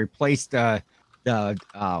out, and he replaced the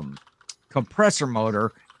compressor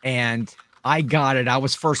motor. And I got it. I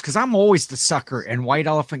was first because I'm always the sucker in white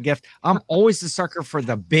elephant gift. I'm always the sucker for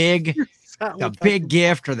the big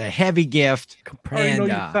gift or the heavy gift. You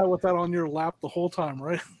sat with that on your lap the whole time,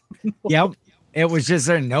 right? Yep. It was just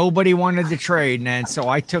that nobody wanted to trade. And so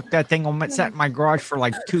I took that thing and sat in my garage for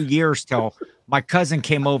like 2 years till my cousin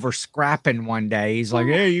came over scrapping one day. He's like,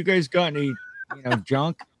 "Hey, you guys got any,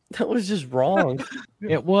 junk?" That was just wrong.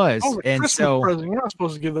 It was. And And so present. We're not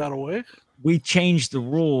supposed to give that away. we changed the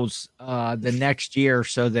rules the next year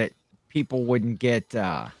so that people wouldn't get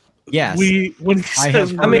yes. When he I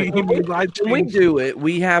says, have I mean, when when we do it,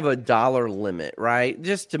 we have a dollar limit, right?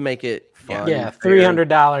 Just to make it fun. Yeah, and fair.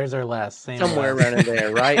 $300 or less. Same Somewhere way. around in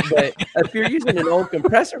there, right? But if you're using an old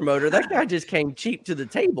compressor motor, that guy just came cheap to the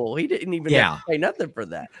table. He didn't even have to pay nothing for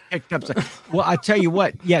that. Picked up well, I tell you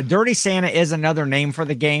what, Dirty Santa is another name for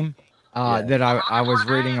the game that I was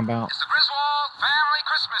reading about. It's the Griswold family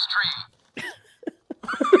Christmas tree.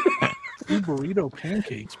 burrito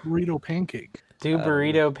pancakes, burrito pancake. Do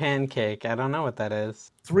burrito pancake. I don't know what that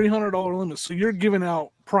is. $300 limit. So you're giving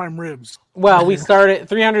out prime ribs. Well, we started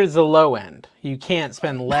 300 is the low end. You can't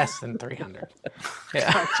spend less than 300. Yeah.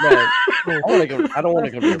 I don't want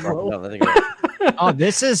to go to the Oh,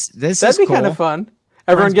 this is That'd be cool. kind of fun.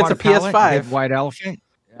 Everyone gets a PS5. Did White Elephant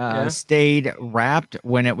stayed wrapped.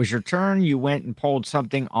 When it was your turn, you went and pulled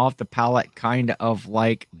something off the pallet, kind of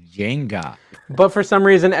like Jenga. But for some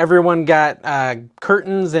reason, everyone got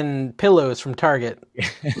curtains and pillows from Target,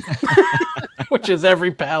 which is every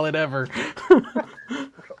pallet ever.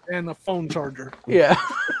 And a phone charger. Yeah.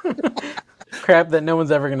 Crap that no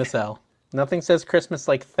one's ever going to sell. Nothing says Christmas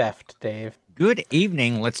like theft, Dave. Good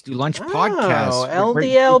evening. Let's do lunch podcast. Oh,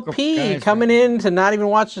 LDLP coming in to not even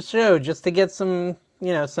watch the show just to get some,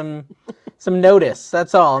 some notice.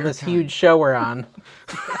 That's all on this huge show we're on.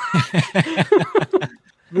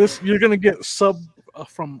 You're gonna get sub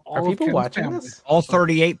from all Are people Ken's watching family. this? All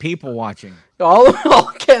 38 people watching. All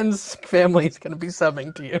Ken's family is going to be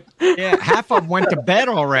subbing to you. Yeah, half of them went to bed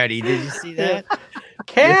already. Did you see that?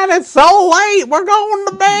 Ken, it's so late. We're going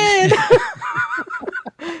to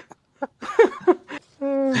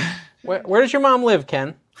bed. Where does your mom live,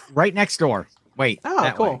 Ken? Right next door. Wait. Oh,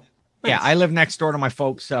 that cool. way. Yeah, I live next door to my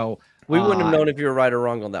folks, so We wouldn't have known if you were right or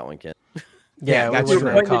wrong on that one, Ken. Yeah, that's we true.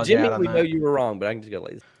 would have Pointing to called you Jimmy, out on we that. know you were wrong, but I can just go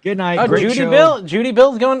lazy. good night. Oh, Great Judy show.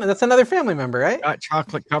 Bill's going. That's another family member, right? Got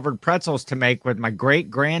chocolate covered pretzels to make with my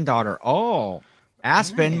great granddaughter. Oh,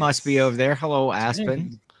 Aspen must be over there. Hello,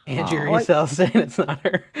 Aspen. Angie Oh, Resell saying it's not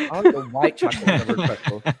her. I like the white chocolate covered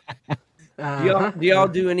pretzel. Do y'all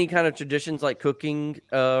do any kind of traditions like cooking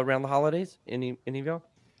around the holidays? Any of y'all?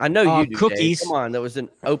 I know you do. Cookies. Dave. Come on, that was an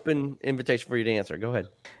open invitation for you to answer. Go ahead.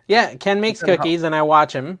 Yeah, Ken makes cookies, and I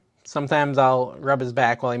watch him. Sometimes I'll rub his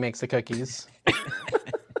back while he makes the cookies.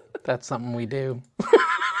 That's something we do.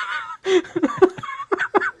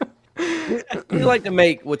 We like to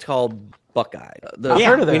make what's called Buckeye. The I've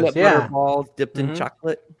heard of those, peanut yeah. butter balls dipped in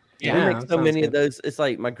chocolate. Yeah, we that make so sounds many of good. those. It's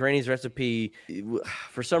like my granny's recipe.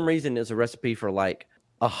 For some reason, is a recipe for like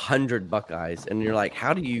 100 Buckeyes, and you're like,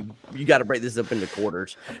 how do you got to break this up into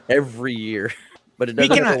quarters every year? But it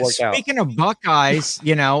doesn't ever work out. Speaking of Buckeyes,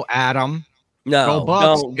 Adam, go No,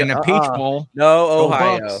 Bucks don't. in the Peach Bowl. No, Go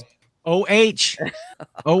Ohio. Bucks. OH.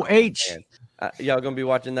 OH. Man. Y'all gonna be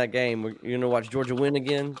watching that game. You're gonna watch Georgia win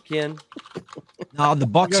again, Ken? No, the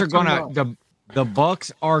Bucks got are gonna some, the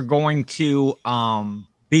Bucks are going to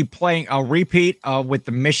be playing a repeat with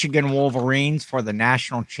the Michigan Wolverines for the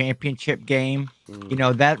national championship game.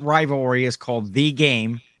 That rivalry is called The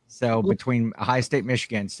Game. So between Ohio State,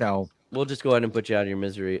 Michigan. So We'll just go ahead and put you out of your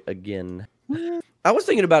misery again. I was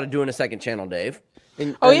thinking about doing a second channel, Dave.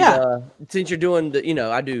 Since you're doing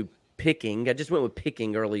I do picking. I just went with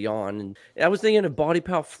picking early on, and I was thinking of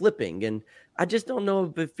BaldyPal flipping, and I just don't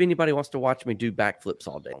know if anybody wants to watch me do backflips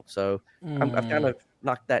all day. So I've kind of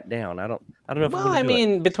knocked that down. I don't know if. Well, I'm gonna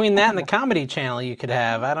do it. between that and the comedy channel you could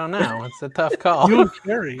have, I don't know. It's a tough call. You and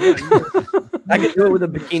Carrie, yeah. I could do it with a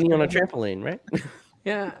bikini on a trampoline, right?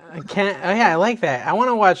 Yeah, Ken. Oh yeah, I like that. I want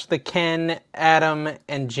to watch the Ken, Adam,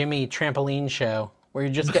 and Jimmy trampoline show where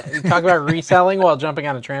you talk about reselling while jumping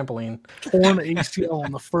on a trampoline. Torn ACL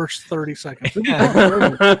in the first 30 seconds.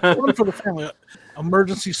 One for the family.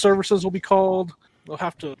 Emergency services will be called. They'll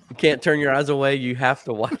have to. You can't turn your eyes away. You have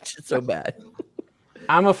to watch it so bad.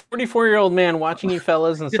 I'm a 44-year-old man watching you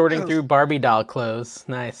fellas and sorting through Barbie doll clothes.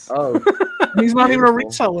 Nice. Oh, He's not even a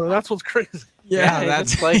reseller. That's what's crazy. Yeah,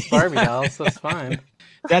 that's like Barbie dolls. That's fine.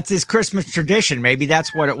 That's his Christmas tradition. Maybe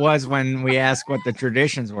that's what it was when we asked what the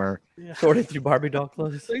traditions were. Yeah. sorted through Barbie doll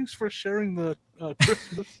clothes. Thanks for sharing the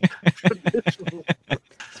Christmas tradition.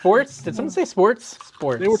 Sports? Did someone say sports?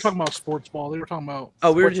 Sports. They were talking about sports ball. They were talking about.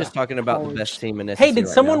 Oh, we were sports just talking about the best team in SEC. Hey, did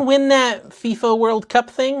right someone now. win that FIFA World Cup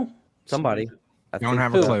thing? Somebody. I Don't think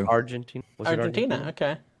have a it was clue. Argentina. Was it Argentina.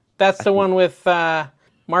 Okay. That's the one with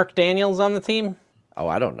Mark Daniels on the team. Oh,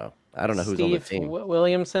 I don't know. I don't know who's on the Steve team.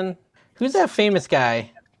 Williamson. Who's that famous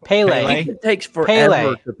guy? Pele. It takes forever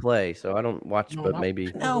Pele. to play, so I don't watch, No, but not-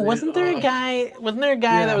 maybe. No, wasn't there a guy? Wasn't there a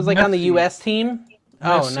guy Yeah, that was like on the Messi. U.S. team?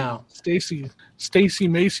 Oh Messi. no, Stacy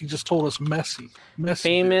Macy just told us Messi.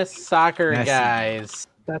 famous soccer Messi. guys.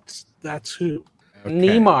 That's who. Okay.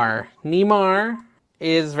 Neymar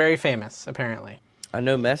is very famous, apparently. I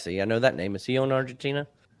know Messi. I know that name. Is he on Argentina?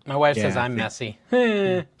 My wife Yeah, says I I'm think- messy.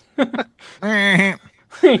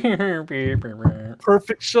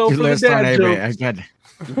 Perfect show You for the list on dad Avery. joke. I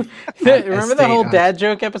got Remember the whole state, dad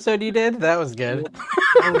joke episode you did? That was good.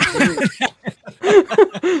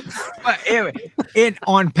 But it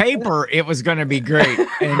on paper it was going to be great,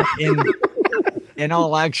 and in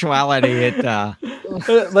all actuality, it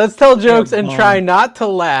Let's tell jokes and try not to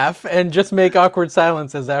laugh and just make awkward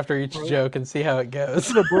silences after each joke and see how it goes.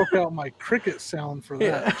 Should have broke out my cricket sound for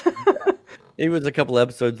that. He was a couple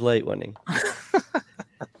episodes late, wasn't he?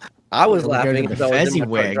 I was We'll go to laughing the because I was in my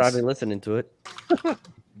truck Fezziwigs. driving, listening to it.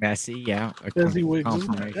 messy. Yeah, a Desi Wigs. isn't it?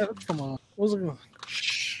 confirmation. Yeah, that's from what was it gonna?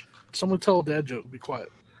 Shh. Someone tell a dad joke. Be quiet.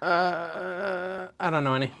 I don't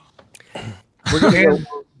know any. We're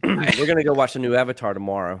gonna go watch the new Avatar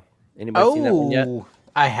tomorrow. Anybody seen that one yet? Oh,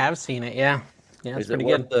 I have seen it. Yeah, it's Is it pretty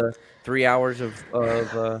worth good. the 3 hours of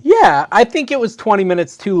Yeah, I think it was 20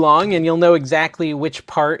 minutes too long, and you'll know exactly which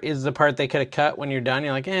part is the part they could have cut when you're done.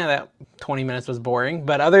 You're like, that 20 minutes was boring.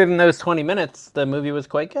 But other than those 20 minutes, the movie was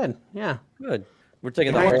quite good. Yeah, good? We're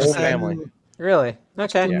taking the I whole just said- family. really. The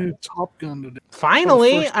Okay. new Top Gun today.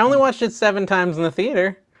 Finally, first I only watched it 7 times in the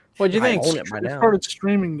theater. What'd you I think? own it by It now. started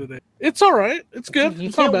streaming today. It's all right. It's good. You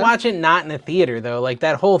It's not can't bad. watch it not in a theater, though. Like,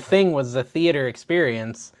 that whole thing was a theater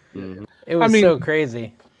experience. Mhm. It was mean- so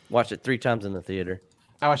crazy. Watched it 3 times in the theater.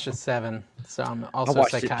 I watched it 7, so I'm I also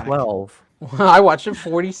watched psychotic. it 12. I watched it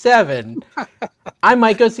 47. I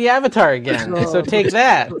might go see Avatar again, so take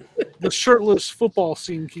that. The shirtless football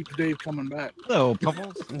scene keeps Dave coming back. Hello,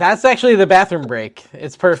 Puffles. That's actually the bathroom break.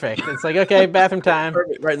 It's perfect. It's like, okay, bathroom time.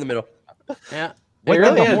 Perfect, right in the middle. Yeah. What It did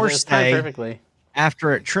really the is. horse It's timed say? perfectly.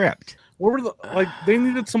 After it tripped. What were they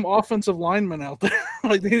needed some offensive linemen out there.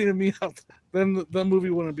 Like they needed me out there. Then the movie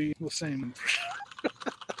wouldn't be the same.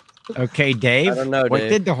 Okay, Dave. I don't know, What Dave.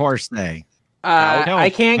 did the horse say? No, I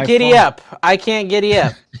can't I giddy fall. up. I can't giddy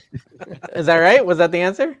up. Is that right? Was that the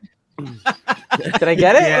answer? Did I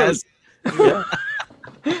get it? Yes.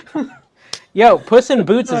 Yo, Puss in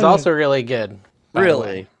Boots is also really good. by the Really?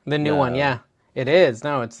 way. The new one, yeah. It is.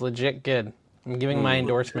 No, it's legit good. I'm giving my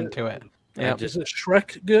endorsement to it. Yeah. Is it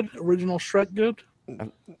Shrek good? Original Shrek good?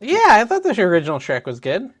 Yeah, I thought the original Shrek was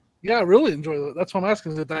good. Yeah, I really enjoy that. That's what I'm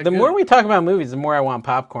asking. Is it that The good? more we talk about movies, the more I want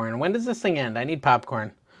popcorn. When does this thing end? I need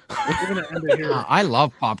popcorn. We're gonna end it here. I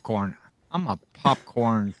love popcorn. I'm a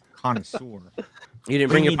popcorn connoisseur. You didn't We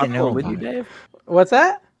bring your need to know popcorn with you, about it. Dave? What's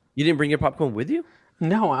that? You didn't bring your popcorn with you?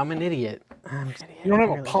 No, I'm an idiot. I'm just an idiot. You don't have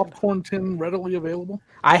I a really popcorn tin readily available?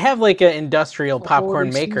 I have like an industrial For holiday popcorn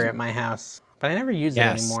maker season? at my house, but I never use it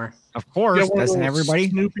Yes. anymore. Of You course, have one of doesn't those everybody?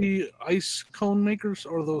 Snoopy ice cone makers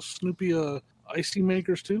or those Snoopy icy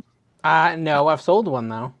makers too? No, I've sold one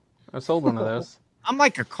though. I've sold one of those. I'm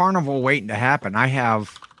like a carnival waiting to happen. I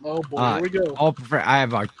have Oh boy, here we go. I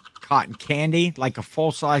have a cotton candy, like a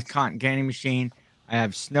full size cotton candy machine. I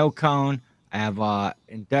have snow cone. I have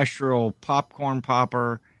industrial popcorn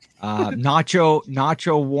popper,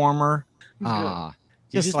 nacho warmer. He's got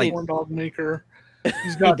Just just like need- corn dog maker. He's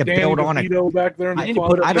need got to Danny build on it. DeVito back there in I the need to put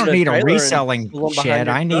closet. up I don't in a need a trailer and reselling pull 'em behind shed.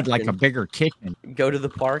 your I need truck like a and bigger kitchen. go to the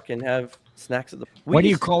park and have snacks at the. What do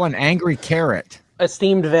you call an angry carrot? A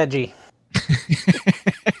steamed veggie.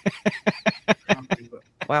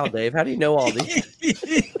 Wow, Dave, how do you know all these?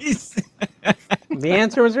 The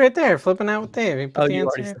answer was right there. Flipping out with Dave. He put Oh, the you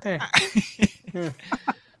answer already right there.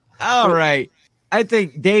 All right. I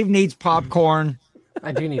think Dave needs popcorn.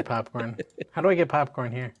 I do need popcorn. How do I get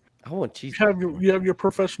popcorn here? I want cheese. You have your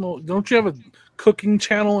professional. Don't you have a cooking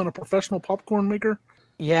channel and a professional popcorn maker?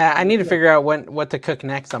 Yeah, I need to figure out what to cook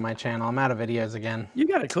next on my channel. I'm out of videos again. You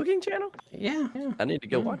got a cooking channel? Yeah. I need to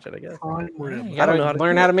go watch it, I guess. Prime rib. You I gotta don't know how to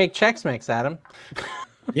learn do how it. to make Chex Mix, Adam.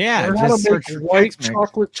 Yeah, Learn how just to make search for white Chex Mix.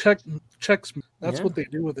 chocolate Chex. That's Yeah. what they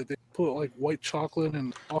do with it. They put like white chocolate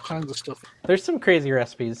and all kinds of stuff. There's some crazy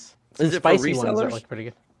recipes. Some Is it for spicy ones that resellers? look pretty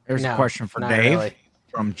good. There's a No, question for not Dave really.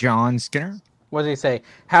 from John Skinner. What does he say?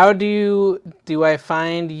 How do I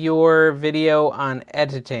find your video on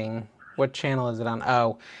editing? What channel is it on?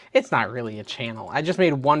 Oh, it's not really a channel. I just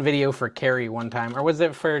made one video for Carrie one time. Or was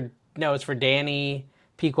it for... No, it's for Danny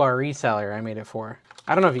Pequot Reseller I made it for.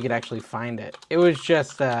 I don't know if you could actually find it. It was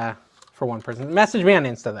just for one person. Message me on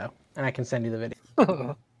Insta, though, and I can send you the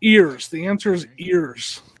video. Ears. The answer is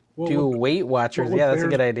ears. What Do would- Weight Watchers. what would Yeah, that's a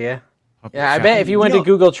theirs- good idea. Yeah, I bet if you went to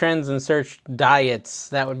Google Trends and searched diets,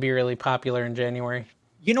 that would be really popular in January.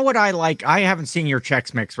 You know what I like? I haven't seen your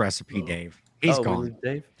Chex Mix recipe, Dave. He's Oh, gone.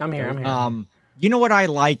 Dave? I'm here. You know what I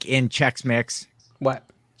like in Chex Mix? What?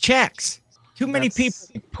 Chex. Too many That's-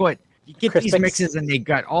 people you get these Crispix. mixes and they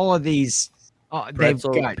got all of these. They've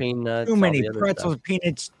Pretzels, got peanuts, too all many the other pretzels, stuff.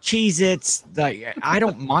 peanuts, Cheez-Its. I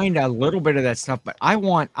don't mind a little bit of that stuff, but I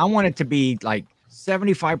want it to be like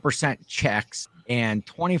 75% Chex and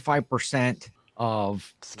 25%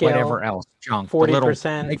 of Scale, whatever else junk. The little-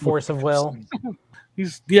 40% force of will.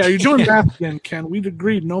 You're doing math again, Ken. We'd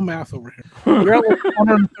agreed no math over here. You're at like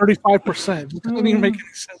 135%. It doesn't even make any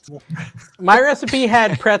sense. My recipe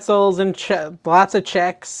had pretzels and lots of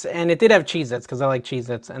Chex, and it did have Cheez-Its because I like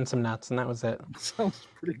Cheez-Its and some nuts, and that was it. Sounds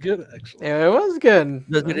pretty good, actually. It was good.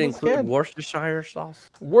 Does it was include good. Worcestershire sauce?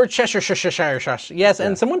 Worcestershire sauce. Yes,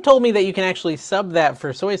 and someone told me that you can actually sub that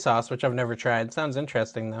for soy sauce, which I've never tried. Sounds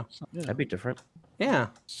interesting, though. That'd be different. Yeah.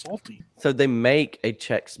 Salty. So they make a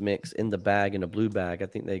Chex Mix in the bag, in a blue bag. I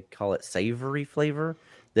think they call it savory flavor.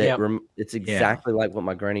 That Yep. It's exactly like what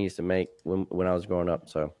my granny used to make when I was growing up.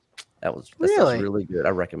 So that sounds Really? really good. I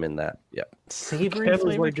recommend that. Yeah. Savory Ken was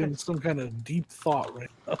flavor. like in some kind of deep thought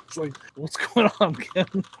right now. It's like, what's going on, Ken?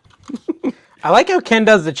 I like how Ken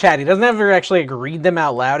does the chat. He doesn't ever actually read them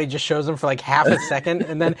out loud. He just shows them for like half a second,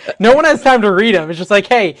 and then no one has time to read them. It's just like,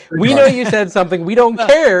 hey, we know you said something. We don't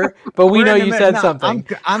care, but we We're know in the you mid- said no, something.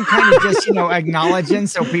 I'm kind of just acknowledging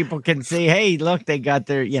so people can see. Hey, look, they got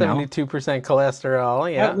their 72%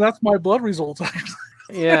 cholesterol. Yeah. That's my blood results. Actually.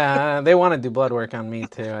 Yeah, they want to do blood work on me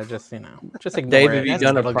too. I just just ignore Dave, it. have you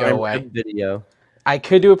done a It'll go prime away. rib video? I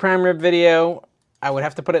could do a prime rib video. I would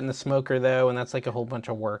have to put it in the smoker though, and that's like a whole bunch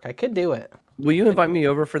of work. I could do it. Will you invite me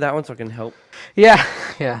over for that one so I can help? Yeah,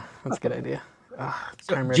 that's a good idea.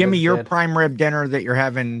 Prime rib Jimmy, is your good. prime rib dinner that you're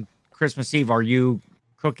having Christmas Eve, are you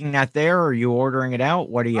cooking that there or are you ordering it out?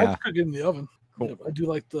 What do you? I cook it in the oven. Cool. Yeah, I do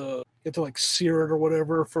like get to like sear it or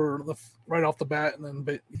whatever for right off the bat, and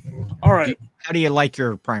then all right, How do you like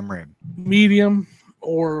your prime rib? medium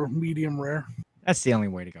or medium rare. That's the only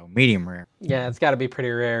way to go. Medium rare. Yeah, it's got to be pretty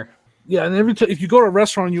rare. Yeah, and if you go to a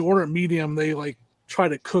restaurant and you order it medium, they like try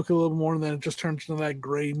to cook it a little more, and then it just turns into that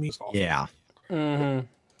gray meat sauce. Yeah. Mm-hmm.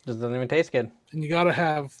 Just doesn't even taste good. And you got to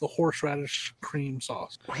have the horseradish cream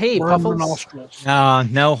sauce. Hey, Burn the Puffles. nostrils.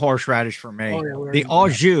 No horseradish for me. Oh, yeah, we The already au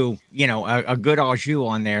jus, a good au jus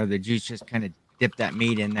on there. The juice just kind of dip that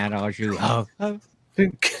meat in that au jus. Oh,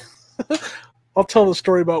 I'll tell the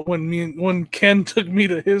story about when Ken took me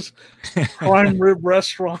to his prime rib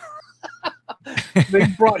restaurant. They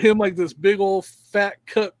brought him like this big old fat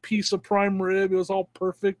cut piece of prime rib. It was all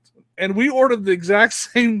perfect. And we ordered the exact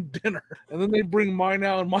same dinner. And then they bring mine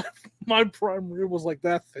out, and my prime rib was like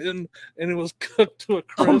that thin, and it was cooked to a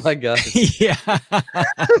crisp. Oh my god! Yeah.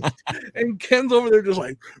 And Ken's over there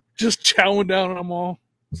just chowing down on them all.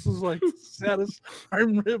 This is like the saddest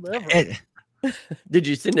prime rib ever. Did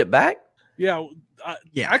you send it back? Yeah.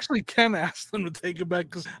 Yeah. Actually, Ken asked them to take it back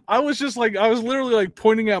because I was literally like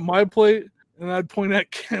pointing at my plate, and I'd point at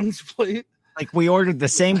Ken's plate. Like we ordered the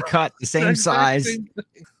same cut, the same size,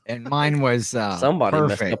 and mine was Somebody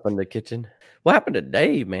perfect. messed up in the kitchen. What happened to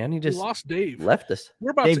Dave, man? He We just lost Dave. left us.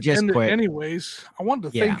 We're about Dave to just end quit. it anyways. I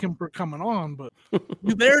wanted to Yeah. thank him for coming on, but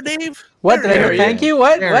you there, Dave? What? Did I There hear he thank is. you?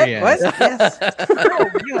 What? There What? he What? is. Yes. Oh,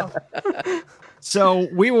 yeah. So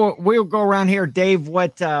we'll go around here, Dave.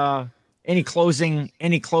 What any closing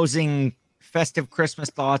festive Christmas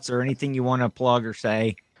thoughts or anything you want to plug or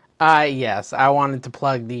say? Yes, I wanted to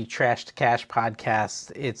plug the Trash to Cash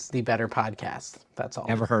podcast. It's the better podcast. That's all.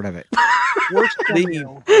 Never heard of it. Worst The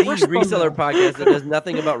thumbnail. Worst reseller thumbnail. podcast that does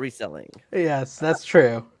nothing about reselling. Yes, that's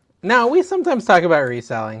true. No, we sometimes talk about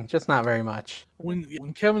reselling, just not very much. When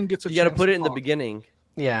Kevin gets a You got to chance put it to in the talk. beginning.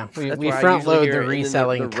 Yeah, we That's we where I front usually load hear the it, and then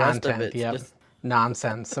reselling the rest of content. it's Yep. just-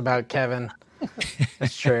 Nonsense about Kevin.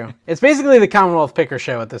 That's true. It's basically the Commonwealth Picker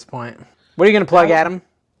Show at this point. What are you going to plug, Adam?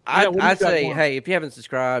 Yeah, what do you I'd got say, going? hey, if you haven't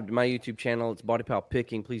subscribed to my YouTube channel, it's BaldyPal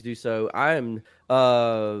Picking. Please do so. I am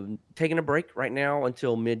taking a break right now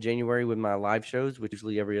until mid-January with my live shows, which is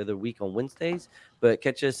usually every other week on Wednesdays. But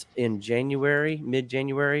catch us in January,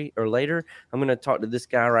 mid-January or later. I'm going to talk to this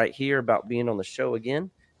guy right here about being on the show again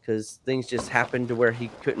because things just happened to where he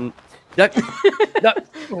couldn't. Duck. Just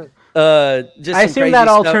I some assume that crazy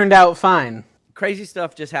all stuff. turned out fine. Crazy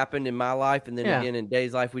stuff just happened in my life, and then Yeah. again in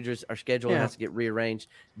Dave's life, our schedule Yeah. has to get rearranged.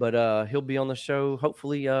 But he'll be on the show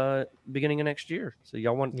hopefully beginning of next year. So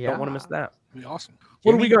y'all don't want to miss that. Be awesome.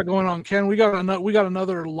 What do we Jimmy? got going on, Ken? We got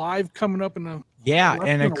another live coming up in a. Yeah, Less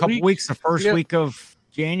in a than a couple week. weeks, the first Yeah. week of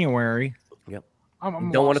January.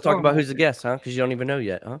 I'm Don't want to lost. talk I about know. who's the guest, huh? Because you don't even know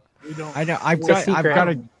yet, huh? We don't. I know It's a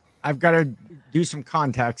secret. I've got to do some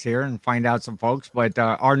contacts here and find out some folks. But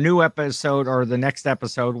our new episode or the next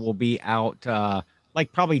episode will be out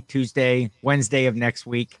like probably Wednesday of next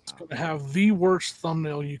week. Gonna have the worst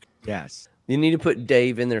thumbnail you can. Yes. You need to put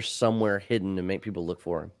Dave in there somewhere hidden to make people look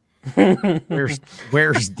for him.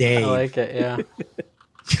 Where's Dave? I like it, yeah.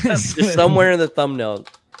 Just somewhere in the thumbnail.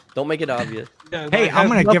 Don't make it obvious. Yeah, Hey, it I'm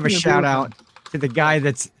has gonna give a nothing to do shout with out to the guy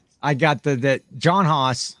I got the John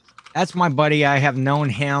Haas. That's my buddy. I have known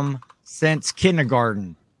him since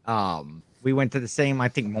kindergarten. We went to the same, I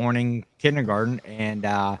think, morning kindergarten, and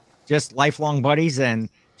just lifelong buddies. And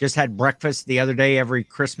just had breakfast the other day. Every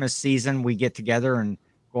Christmas season, we get together and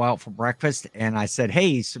go out for breakfast. And I said,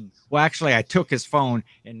 "Hey, well, actually, I took his phone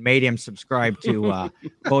and made him subscribe to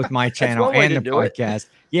both my channel one way and to the do it. podcast.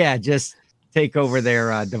 Yeah, just take over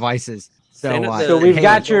their devices." So, Santa said- So we've Hey,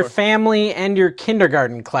 got your door. family and your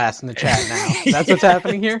kindergarten class in the chat now. That's what's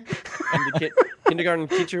happening here. And the kindergarten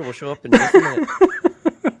teacher will show up in just a minute.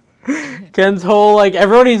 Ken's whole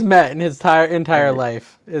everyone he's met in his entire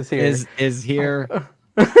life is here. is here.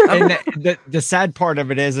 And the sad part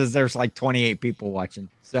of it is there's like 28 people watching.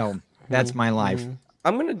 So that's my life.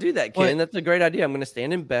 I'm going to do that, Ken. What? That's a great idea. I'm going to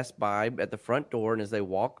stand in Best Buy at the front door, and as they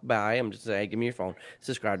walk by, I'm just saying, hey, give me your phone.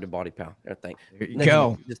 Subscribe to BaldyPal. Thanks. There you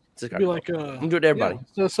go. Just subscribe. Be to like BaldyPal. I'm doing it to everybody. Yeah,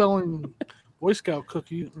 instead of selling Boy Scout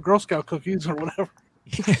cookies, Girl Scout cookies, or whatever.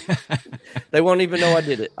 They won't even know I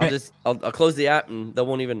did it. I'll close the app, and they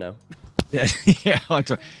won't even know. Yeah. That's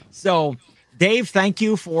right. So, Dave, thank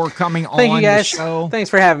you for coming Thank on you guys. the show. Thanks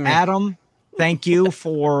for having me. Adam, thank you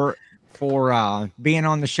for being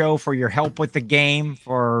on the show, for your help with the game,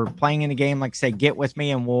 for playing in the game. Like I say, get with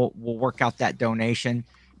me and we'll work out that donation.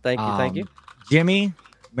 Thank you. Thank you. Jimmy,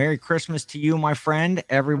 Merry Christmas to you, my friend.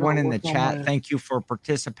 Everyone Yeah, in the work on chat, that. thank you for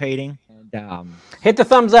participating. And Hit the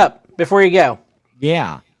thumbs up before you go.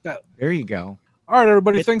 yeah, Yeah. there you go. All right,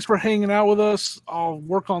 everybody. Thanks for hanging out with us. I'll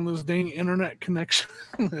work on this dang internet connection.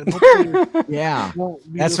 And hopefully it Yeah, won't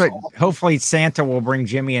be that's this what. awful. Hopefully, Santa will bring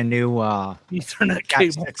Jimmy a new Ethernet Cat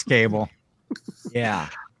cable. 6 cable. Yeah,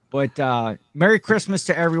 but Merry Christmas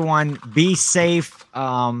to everyone. Be safe.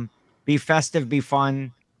 Be festive. Be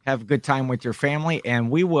fun. Have a good time with your family,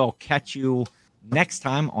 and we will catch you next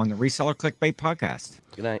time on the Reseller Clickbait Podcast.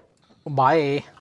 Good night. Bye.